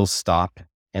 he'll stop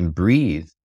and breathe,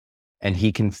 and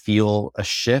he can feel a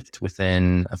shift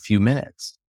within a few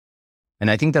minutes. And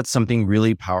I think that's something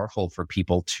really powerful for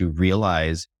people to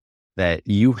realize, that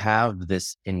you have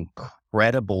this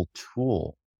incredible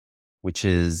tool, which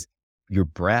is your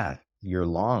breath, your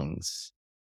lungs,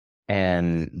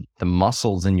 and the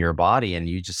muscles in your body. And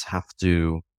you just have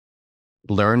to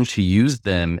learn to use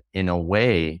them in a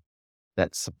way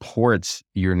that supports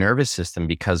your nervous system.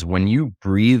 Because when you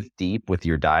breathe deep with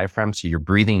your diaphragm, so you're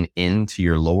breathing into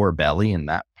your lower belly, and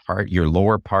that part, your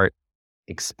lower part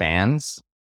expands,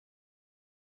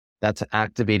 that's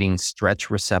activating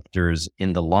stretch receptors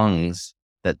in the lungs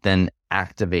that then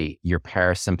activate your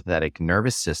parasympathetic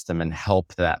nervous system and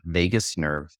help that vagus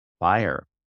nerve fire,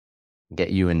 get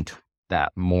you into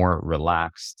that more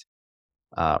relaxed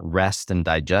rest and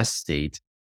digest state,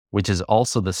 which is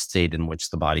also the state in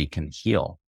which the body can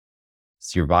heal.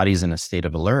 So your body's in a state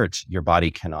of alert, your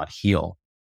body cannot heal.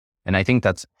 And I think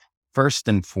that's first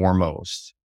and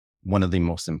foremost one of the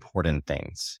most important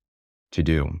things to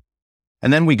do.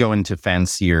 And then we go into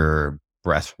fancier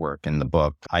breath work in the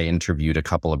book. I interviewed a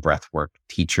couple of breath work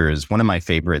teachers. One of my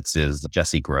favorites is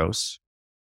Jesse Gross.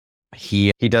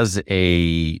 He does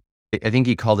I think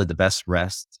he called it the best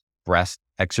rest breath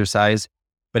exercise,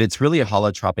 but it's really a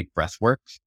holotropic breath work.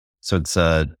 So it's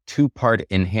a 2-part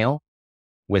inhale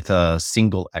with a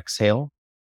single exhale.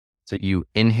 So you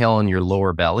inhale in your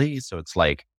lower belly. So it's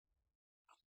like,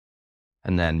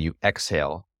 and then you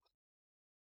exhale,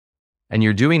 and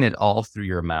you're doing it all through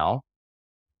your mouth.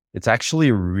 It's actually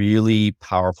a really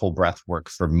powerful breath work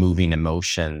for moving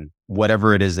emotion,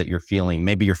 whatever it is that you're feeling.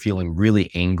 Maybe you're feeling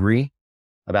really angry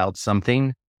about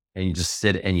something, and you just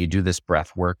sit and you do this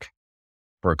breath work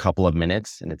for a couple of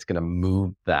minutes, and it's going to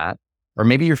move that. Or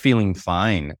maybe you're feeling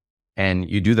fine and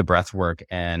you do the breath work,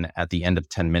 and at the end of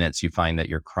 10 minutes, you find that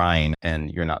you're crying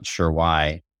and you're not sure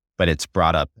why, but it's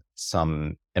brought up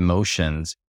some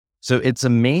emotions. So it's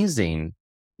amazing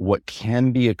what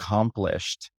can be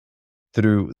accomplished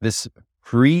through this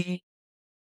free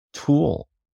tool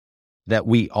that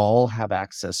we all have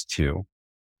access to.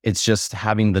 It's just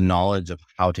having the knowledge of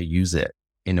how to use it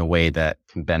in a way that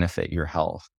can benefit your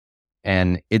health.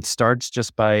 And it starts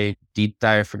just by deep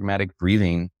diaphragmatic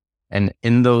breathing. And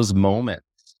in those moments,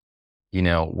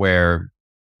 where,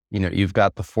 you've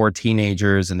got the 4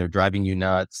 teenagers and they're driving you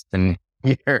nuts, and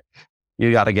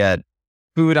you got to get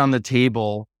food on the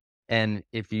table. And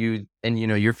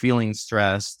you're feeling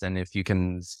stressed, and if you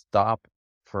can stop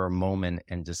for a moment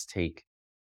and just take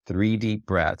 3 deep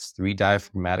breaths, 3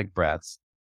 diaphragmatic breaths,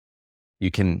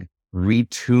 you can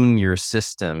retune your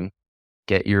system,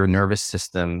 get your nervous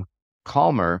system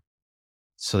calmer,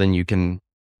 so then you can,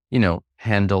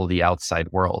 handle the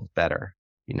outside world better,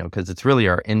 because it's really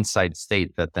our inside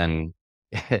state that then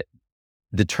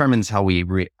determines how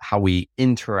we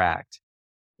interact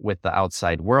with the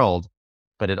outside world,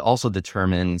 but it also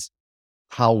determines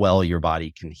how well your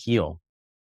body can heal.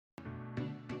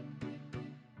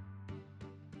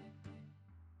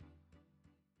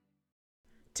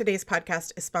 Today's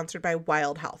podcast is sponsored by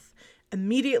Wild Health.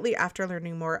 Immediately after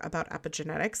learning more about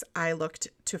epigenetics, I looked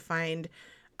to find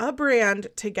a brand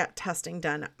to get testing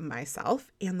done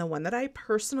myself, and the one that I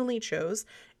personally chose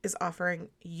is offering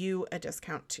you a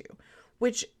discount too,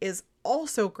 which is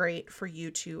also great for you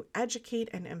to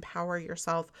educate and empower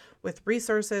yourself with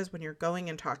resources when you're going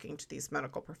and talking to these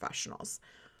medical professionals.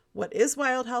 What is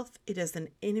Wild Health? It is an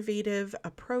innovative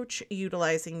approach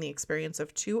utilizing the experience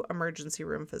of 2 emergency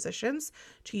room physicians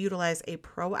to utilize a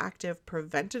proactive,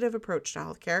 preventative approach to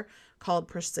healthcare called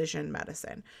precision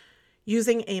medicine.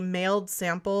 Using a mailed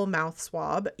sample mouth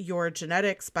swab, your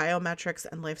genetics, biometrics,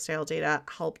 and lifestyle data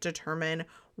help determine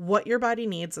what your body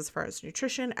needs as far as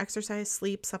nutrition, exercise,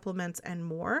 sleep, supplements, and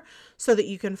more, so that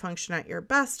you can function at your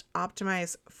best,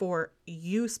 optimize for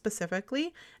you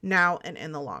specifically now and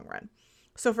in the long run.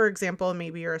 So for example,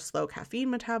 maybe you're a slow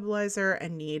caffeine metabolizer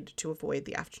and need to avoid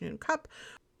the afternoon cup,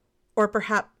 or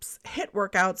perhaps HIIT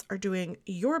workouts are doing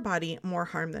your body more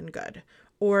harm than good.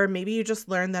 Or maybe you just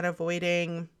learned that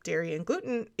avoiding dairy and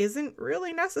gluten isn't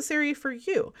really necessary for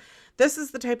you. This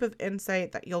is the type of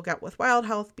insight that you'll get with Wild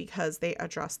Health because they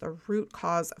address the root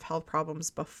cause of health problems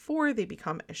before they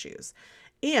become issues.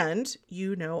 And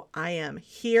I am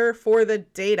here for the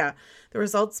data. The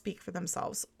results speak for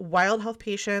themselves. Wild Health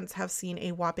patients have seen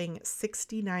a whopping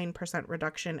 69%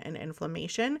 reduction in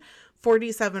inflammation,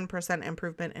 47%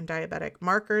 improvement in diabetic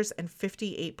markers, and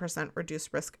 58% reduced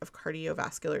risk of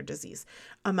cardiovascular disease,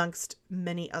 amongst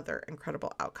many other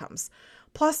incredible outcomes.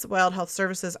 Plus, Wild Health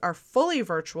services are fully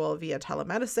virtual via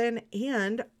telemedicine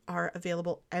and are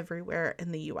available everywhere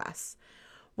in the US.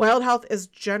 Wild Health is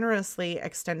generously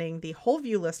extending the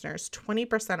WholeView listeners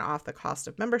 20% off the cost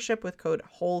of membership with code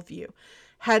WholeView.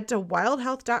 Head to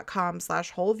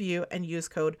wildhealth.com/WholeView and use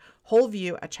code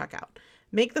WholeView at checkout.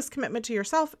 Make this commitment to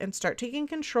yourself and start taking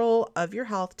control of your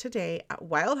health today at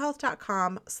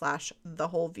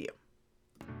wildhealth.com/thewholeview.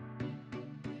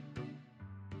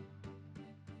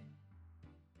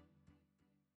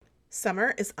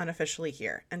 Summer is unofficially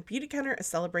here, and Beautycounter is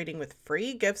celebrating with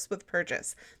free gifts with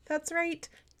purchase. That's right,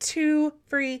 2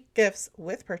 free gifts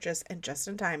with purchase and just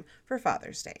in time for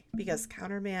Father's Day, because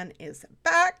Counterman is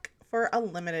back for a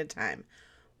limited time.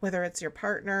 Whether it's your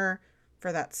partner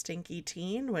for that stinky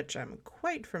teen, which I'm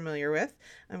quite familiar with,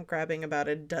 I'm grabbing about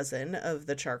a dozen of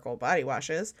the charcoal body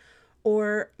washes,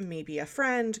 or maybe a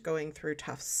friend going through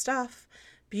tough stuff,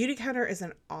 Beautycounter is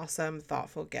an awesome,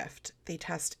 thoughtful gift. They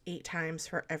test 8 times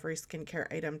for every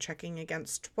skincare item, checking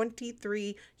against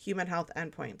 23 human health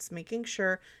endpoints, making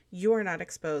sure you are not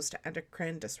exposed to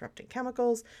endocrine-disrupting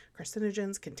chemicals,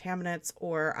 carcinogens, contaminants,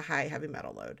 or a high heavy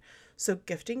metal load. So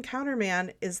gifting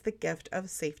Counterman is the gift of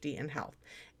safety and health.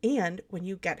 And when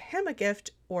you get him a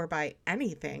gift or buy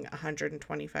anything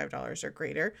 $125 or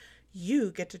greater,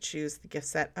 you get to choose the gift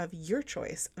set of your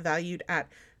choice, valued at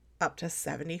up to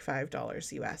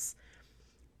 $75 US.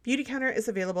 Beautycounter is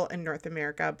available in North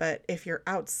America, but if you're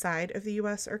outside of the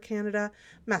US or Canada,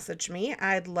 message me.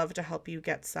 I'd love to help you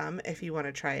get some if you want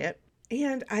to try it.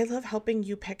 And I love helping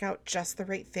you pick out just the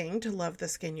right thing to love the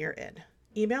skin you're in.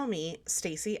 Email me,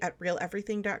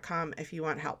 Stacy@realeverything.com, if you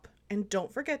want help. And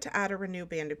don't forget to add or renew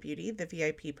Band of Beauty, the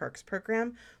VIP Perks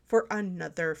program, for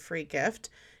another free gift,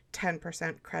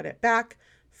 10% credit back,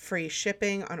 free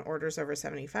shipping on orders over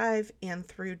 $75, and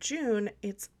through June,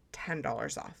 it's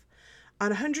 $10 off.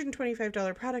 On a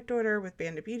 $125 product order with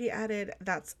Band of Beauty added,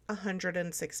 that's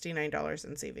 $169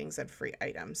 in savings and free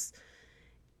items.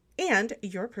 And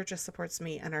your purchase supports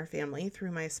me and our family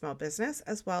through my small business,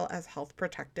 as well as health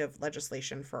protective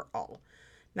legislation for all.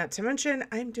 Not to mention,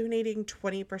 I'm donating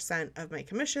 20% of my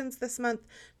commissions this month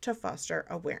to foster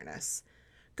awareness.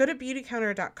 Go to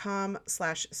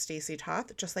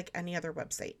beautycounter.com/StacyToth, just like any other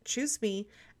website. Choose me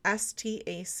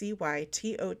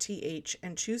STACYTOTH,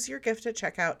 and choose your gift at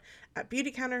checkout at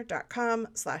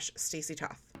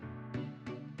beautycounter.com/StacyToth.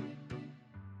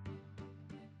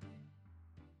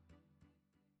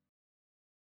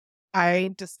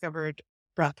 I discovered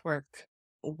breath work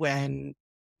when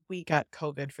we got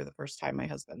COVID for the first time. My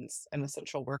husband's an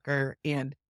essential worker,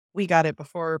 and we got it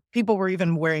before people were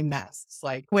even wearing masks,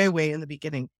 like way, way in the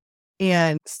beginning.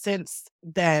 And since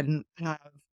then, have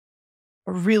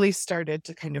really started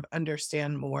to kind of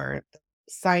understand more the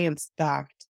science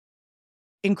backed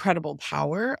incredible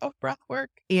power of breath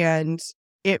work. And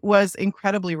it was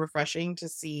incredibly refreshing to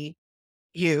see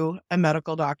you, a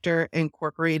medical doctor,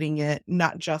 incorporating it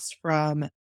not just from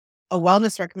a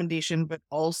wellness recommendation, but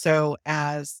also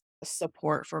as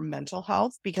support for mental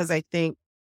health. Because I think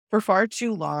for far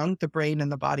too long, the brain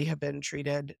and the body have been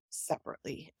treated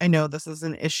separately. I know this is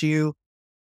an issue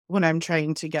when I'm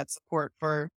trying to get support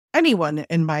for anyone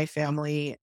in my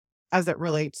family as it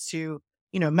relates to,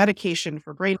 medication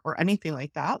for brain or anything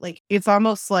like that. Like it's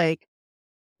almost like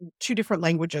two different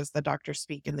languages that doctors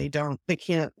speak and they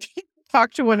can't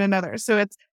talk to one another. So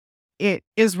it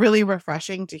is really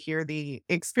refreshing to hear the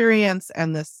experience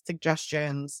and the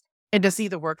suggestions and to see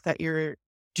the work that you're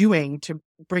doing to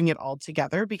bring it all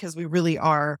together because we really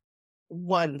are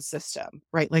one system,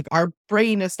 right? Like our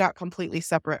brain is not completely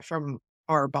separate from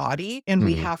our body and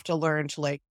we Mhm. have to learn to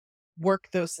like work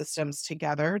those systems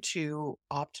together to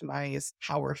optimize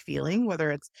how we're feeling,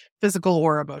 whether it's physical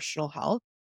or emotional health.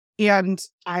 And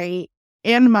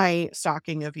in my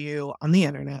stalking of you on the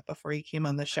internet before you came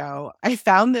on the show, I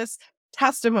found this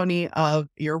testimony of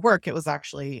your work. It was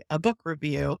actually a book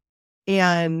review.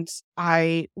 And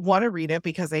I want to read it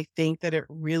because I think that it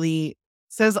really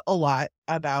says a lot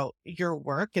about your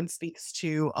work and speaks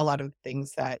to a lot of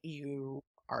things that you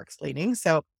are explaining.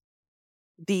 So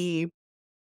the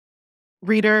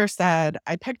reader said,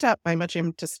 I picked up my much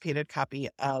anticipated copy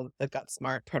of the Gut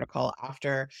Smart protocol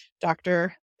after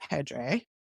Dr. Pedre.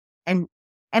 I'm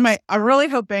I'm really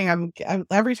hoping I'm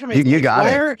every time I You say you it, got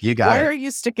it. You got why it. are you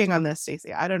sticking on this,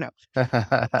 Stacey? I don't know.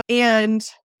 And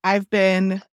I've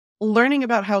been learning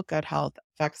about how gut health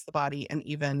affects the body and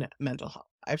even mental health.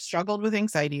 I've struggled with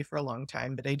anxiety for a long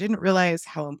time, but I didn't realize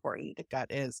how important the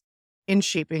gut is in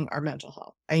shaping our mental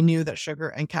health. I knew that sugar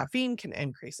and caffeine can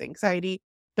increase anxiety,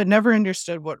 but never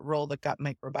understood what role the gut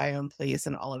microbiome plays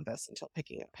in all of this until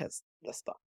picking up his this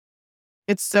book.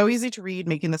 It's so easy to read,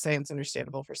 making the science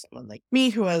understandable for someone like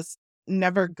me who was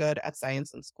never good at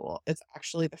science in school. It's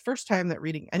actually the first time that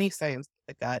reading any science of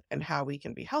the gut and how we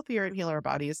can be healthier and heal our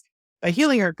bodies by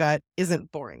healing our gut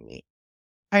isn't boring me.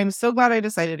 I'm so glad I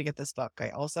decided to get this book. I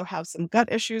also have some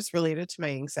gut issues related to my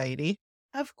anxiety.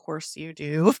 Of course you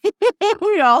do.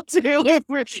 We all do.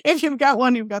 If you've got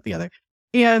one, you've got the other.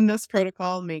 And this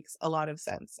protocol makes a lot of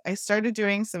sense. I started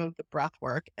doing some of the breath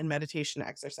work and meditation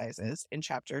exercises in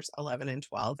chapters 11 and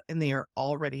 12, and they are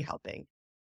already helping.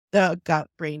 The gut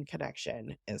brain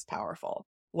connection is powerful.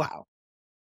 Wow.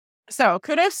 So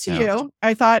kudos to Yeah. you.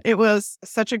 I thought it was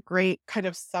such a great kind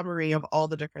of summary of all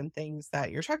the different things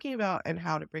that you're talking about and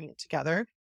how to bring it together.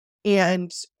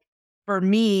 And for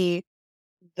me,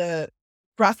 the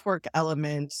breathwork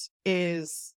element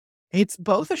is it's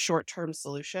both a short-term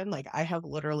solution. Like I have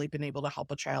literally been able to help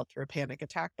a child through a panic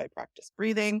attack by practice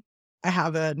breathing. I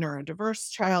have a neurodiverse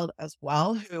child as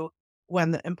well who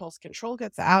when the impulse control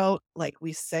gets out, like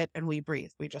we sit and we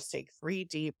breathe. We just take three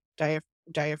deep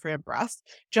diaphragm breaths.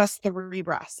 Just three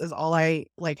breaths is all I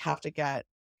like have to get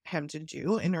him to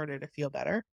do in order to feel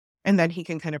better. And then he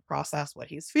can kind of process what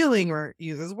he's feeling or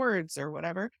use his words or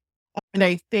whatever. And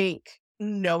I think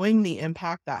knowing the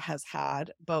impact that has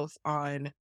had both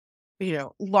on,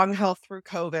 lung health through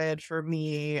COVID for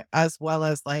me, as well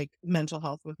as like mental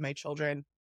health with my children,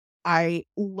 I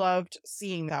loved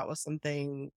seeing that was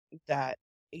something that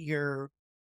you're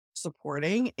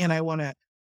supporting. And I want to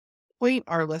point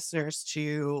our listeners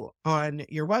to on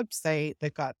your website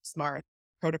that got smart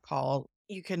protocol,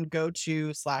 you can go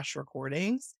to slash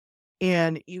recordings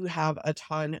and you have a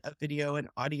ton of video and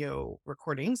audio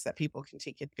recordings that people can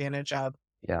take advantage of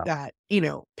Yeah. that,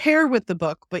 pair with the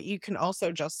book, but you can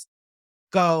also just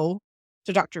go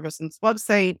to Dr. Vincent's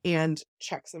website and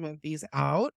check some of these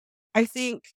out. I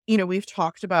think, we've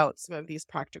talked about some of these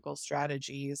practical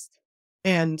strategies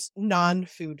and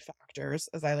non-food factors,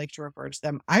 as I like to refer to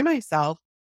them. I myself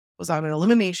was on an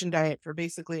elimination diet for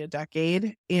basically a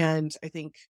decade. And I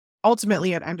think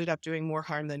ultimately it ended up doing more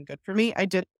harm than good for me. I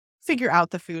did figure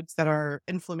out the foods that are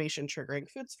inflammation triggering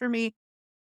foods for me.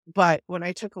 But when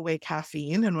I took away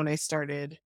caffeine and when I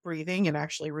started breathing and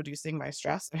actually reducing my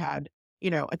stress, it had,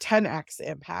 a 10x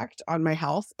impact on my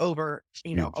health over, a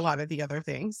Huge. lot of the other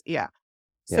things. Yeah.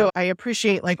 Yeah. So I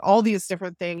appreciate like all these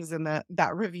different things, and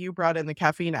that review brought in the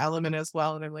caffeine element as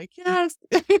well. And I'm like, yes,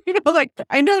 like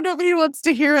I know nobody wants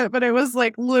to hear it, but it was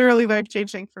like literally life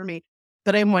changing for me.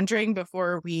 But I'm wondering,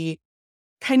 before we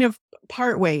kind of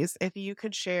part ways, if you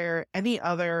could share any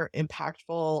other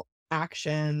impactful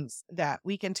actions that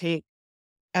we can take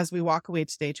as we walk away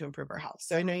today to improve our health.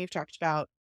 So I know you've talked about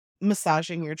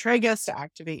massaging your tragus to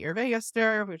activate your vagus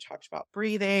nerve. We've talked about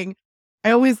breathing.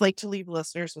 I always like to leave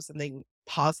listeners with something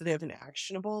positive and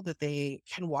actionable that they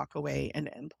can walk away and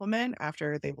implement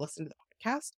after they've listened to the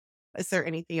podcast. Is there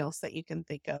anything else that you can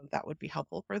think of that would be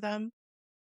helpful for them?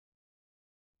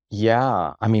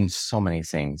 Yeah. I mean, so many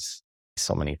things.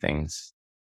 So many things.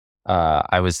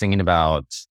 I was thinking about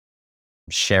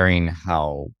sharing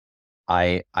how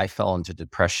I fell into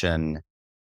depression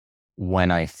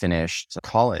when I finished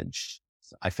college.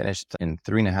 I finished in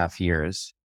 3.5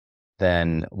 years,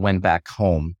 then went back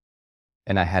home,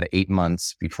 and I had 8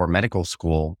 months before medical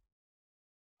school.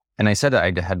 And I said that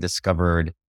I had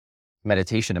discovered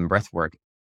meditation and breath work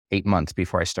 8 months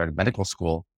before I started medical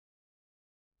school.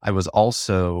 I was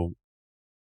also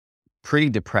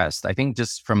pretty depressed. I think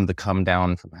just from the come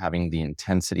down from having the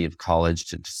intensity of college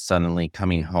to just suddenly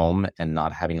coming home and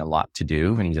not having a lot to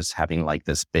do and just having like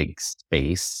this big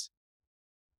space.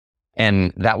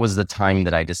 And that was the time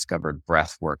that I discovered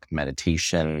breath work,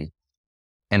 meditation,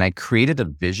 and I created a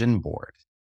vision board.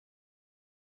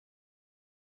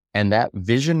 And that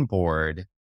vision board,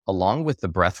 along with the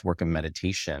breath work and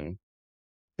meditation,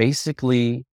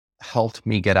 basically helped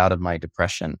me get out of my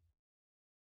depression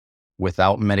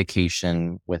without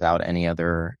medication, without any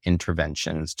other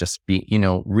interventions, just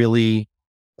really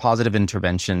positive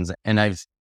interventions. And I've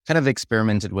kind of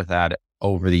experimented with that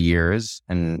over the years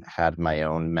and had my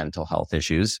own mental health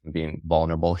issues, being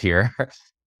vulnerable here.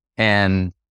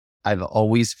 And I've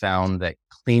always found that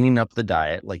cleaning up the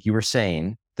diet, like you were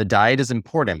saying, the diet is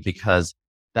important because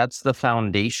that's the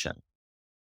foundation,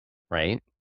 right?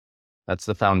 That's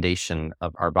the foundation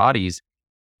of our bodies.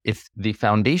 If the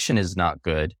foundation is not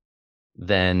good,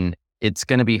 then it's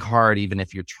going to be hard, even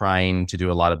if you're trying to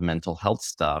do a lot of mental health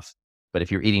stuff. But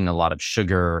if you're eating a lot of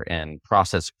sugar and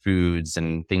processed foods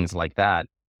and things like that,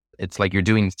 it's like you're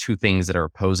doing two things that are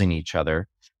opposing each other.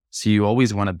 So you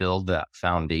always want to build that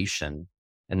foundation.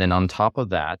 And then on top of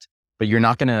that, but you're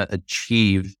not going to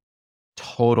achieve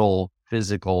total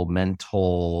physical,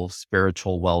 mental,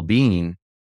 spiritual well being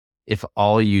if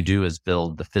all you do is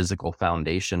build the physical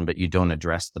foundation, but you don't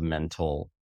address the mental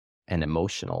and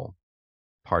emotional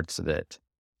parts of it.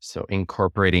 So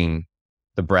incorporating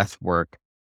the breath work.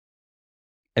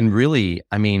 And really,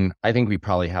 I mean, I think we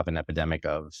probably have an epidemic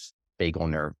of vagal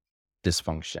nerve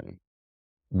dysfunction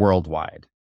worldwide.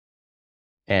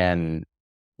 And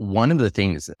one of the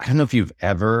things, I don't know if you've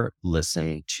ever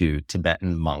listened to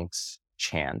Tibetan monks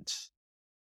chant.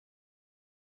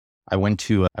 I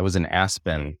was in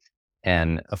Aspen,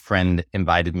 and a friend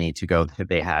invited me to go.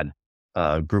 They had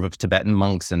a group of Tibetan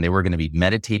monks and they were going to be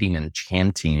meditating and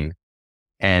chanting,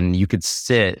 and you could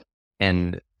sit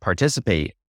and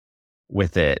participate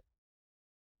with it.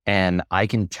 And I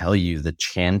can tell you the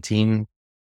chanting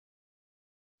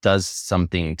does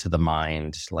something to the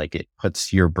mind. Like it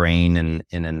puts your brain in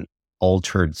an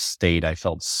altered state. I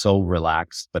felt so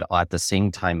relaxed, but at the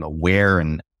same time aware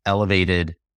and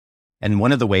elevated. And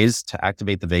one of the ways to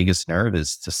activate the vagus nerve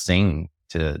is to sing,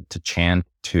 to chant,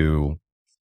 to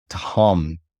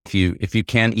hum. If you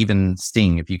can't even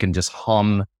sing, if you can just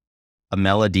hum a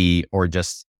melody or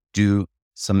just do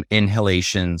some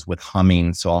inhalations with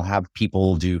humming. So I'll have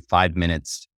people do 5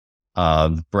 minutes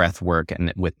of breath work,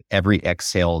 and with every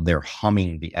exhale, they're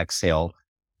humming the exhale.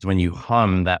 So when you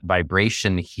hum, that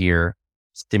vibration here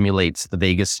stimulates the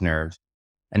vagus nerve.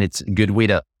 And it's a good way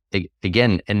to,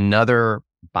 again, another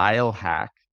biohack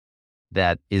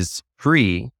that is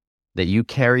free that you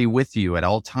carry with you at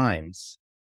all times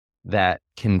that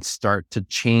can start to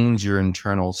change your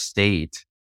internal state,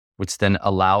 which then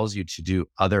allows you to do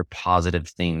other positive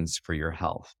things for your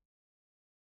health.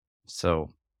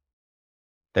 So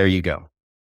there you go.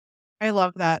 I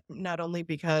love that, not only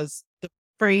because the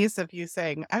phrase of you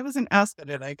saying, I was in Aspen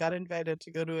and I got invited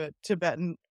to go to a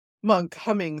Tibetan monk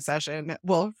humming session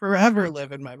will forever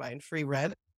live in my mind, free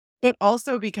read, but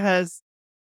also because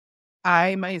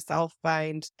I myself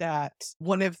find that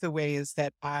one of the ways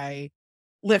that I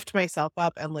lift myself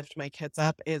up and lift my kids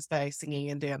up is by singing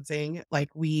and dancing. Like,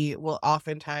 we will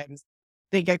oftentimes,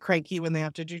 they get cranky when they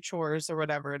have to do chores or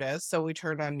whatever it is. So we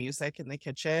turn on music in the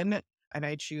kitchen, and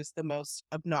I choose the most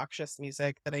obnoxious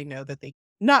music that I know that they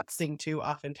not sing to,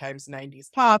 oftentimes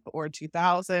 90s pop or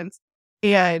 2000s.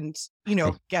 and,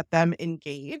 get them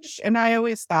engaged. And I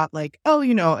always thought like, oh,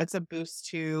 it's a boost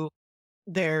to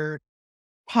their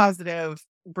positive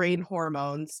brain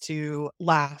hormones to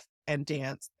laugh and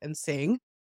dance and sing.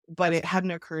 But it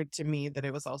hadn't occurred to me that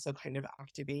it was also kind of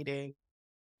activating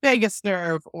vagus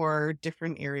nerve or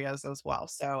different areas as well.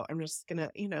 So I'm just gonna,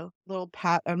 little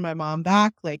pat on my mom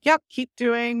back, like, yep, keep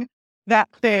doing that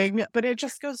thing. But it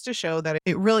just goes to show that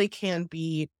it really can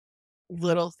be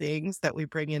little things that we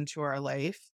bring into our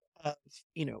life of,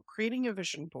 creating a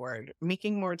vision board,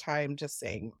 making more time to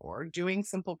sing, or doing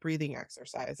simple breathing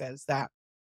exercises that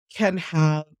can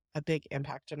have a big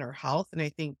impact on our health. And I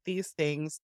think these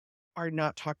things are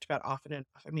not talked about often enough.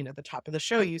 I mean, at the top of the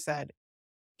show, you said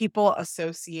people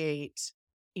associate,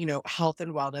 health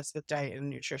and wellness with diet and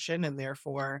nutrition. And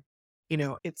therefore,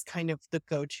 it's kind of the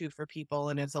go to for people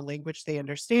and it's a language they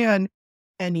understand.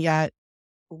 And yet,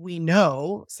 we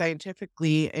know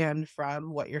scientifically and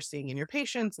from what you're seeing in your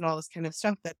patients and all this kind of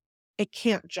stuff that it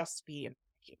can't just be in a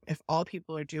vacuum. If all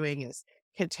people are doing is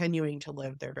continuing to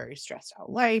live their very stressed out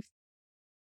life,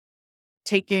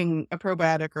 taking a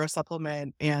probiotic or a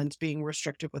supplement and being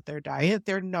restrictive with their diet,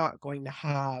 they're not going to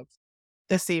have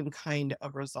the same kind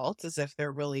of results as if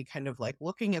they're really kind of like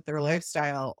looking at their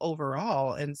lifestyle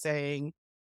overall and saying,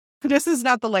 this is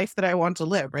not the life that I want to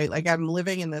live, right? Like I'm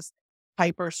living in this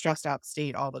hyper stressed out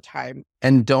state all the time.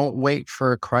 And don't wait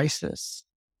for a crisis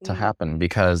to Mm. happen,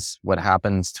 because what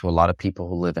happens to a lot of people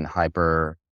who live in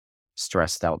hyper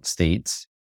stressed out states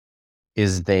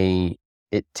is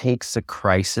it takes a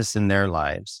crisis in their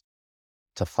lives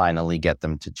to finally get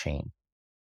them to change.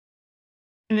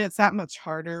 And it's that much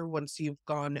harder once you've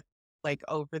gone like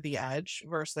over the edge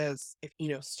versus if,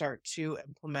 start to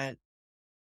implement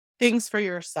things for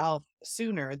yourself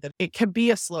sooner, that it can be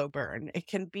a slow burn. It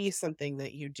can be something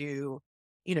that you do,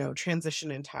 transition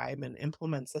in time and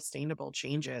implement sustainable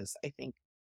changes. I think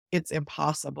it's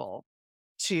impossible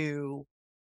to,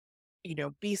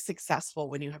 be successful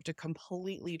when you have to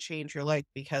completely change your life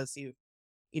because you've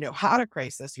had a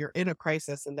crisis, you're in a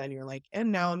crisis, and then you're like,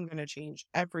 and now I'm going to change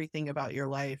everything about your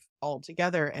life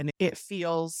altogether. And it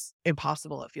feels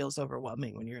impossible. It feels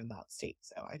overwhelming when you're in that state.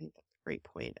 So I think that's a great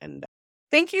point. And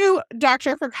thank you,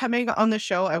 Doctor, for coming on the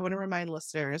show. I want to remind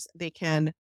listeners they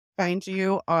can find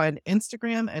you on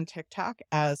Instagram and TikTok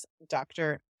as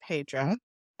Dr. Pedre,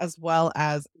 as well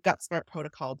as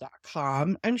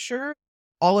gutsmartprotocol.com. I'm sure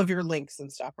all of your links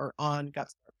and stuff are on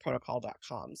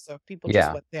gutsmartprotocol.com. So if people just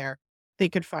Yeah. went there, they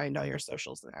could find all your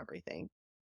socials and everything.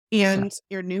 Yeah. And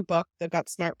your new book, The Gut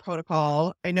Smart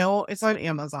Protocol, I know it's on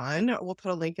Amazon. We'll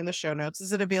put a link in the show notes.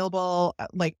 Is it available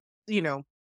at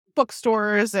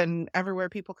bookstores and everywhere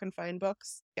people can find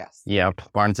books? Yes.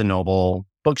 Yep. Barnes and Noble,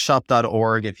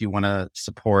 bookshop.org if you want to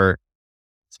support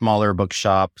smaller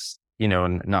bookshops,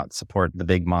 and not support the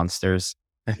big monsters.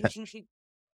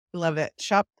 Love it.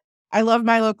 Shop. I love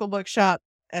my local bookshop.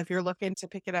 If you're looking to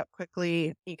pick it up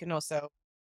quickly, you can also,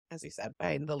 as you said,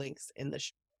 find the links in the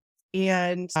show.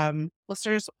 And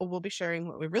listeners will be sharing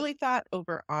what we really thought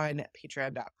over on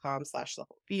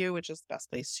patreon.com/thewholeview, which is the best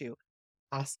place to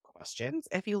ask questions.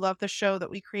 If you love the show that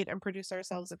we create and produce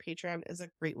ourselves, a Patreon is a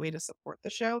great way to support the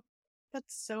show. But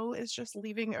so is just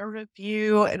leaving a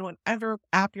review and whatever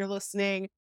app you're listening,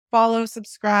 follow,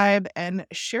 subscribe, and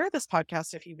share this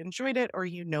podcast if you've enjoyed it or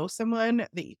you know someone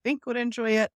that you think would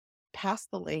enjoy it. Pass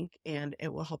the link and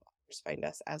it will help others find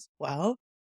us as well.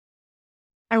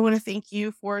 I want to thank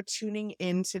you for tuning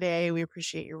in today. We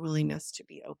appreciate your willingness to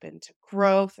be open to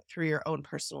growth through your own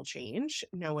personal change.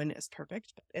 No one is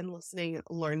perfect, but in listening,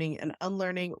 learning, and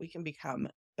unlearning, we can become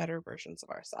better versions of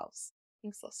ourselves.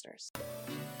 Thanks, listeners.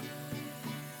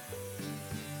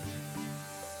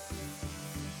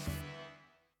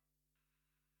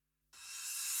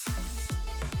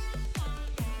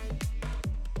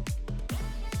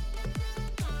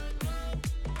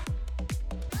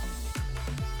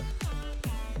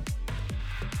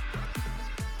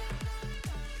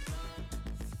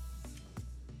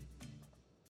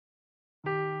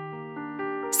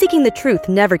 Seeking the truth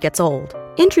never gets old.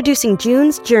 Introducing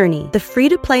June's Journey, the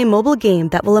free-to-play mobile game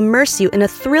that will immerse you in a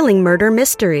thrilling murder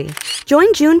mystery.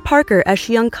 Join June Parker as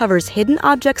she uncovers hidden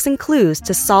objects and clues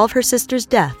to solve her sister's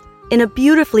death in a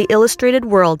beautifully illustrated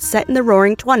world set in the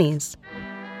Roaring '20s.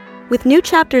 With new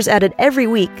chapters added every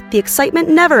week, the excitement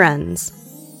never ends.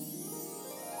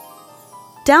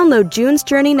 Download June's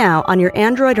Journey now on your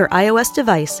Android or iOS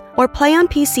device or play on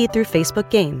PC through Facebook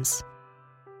Games.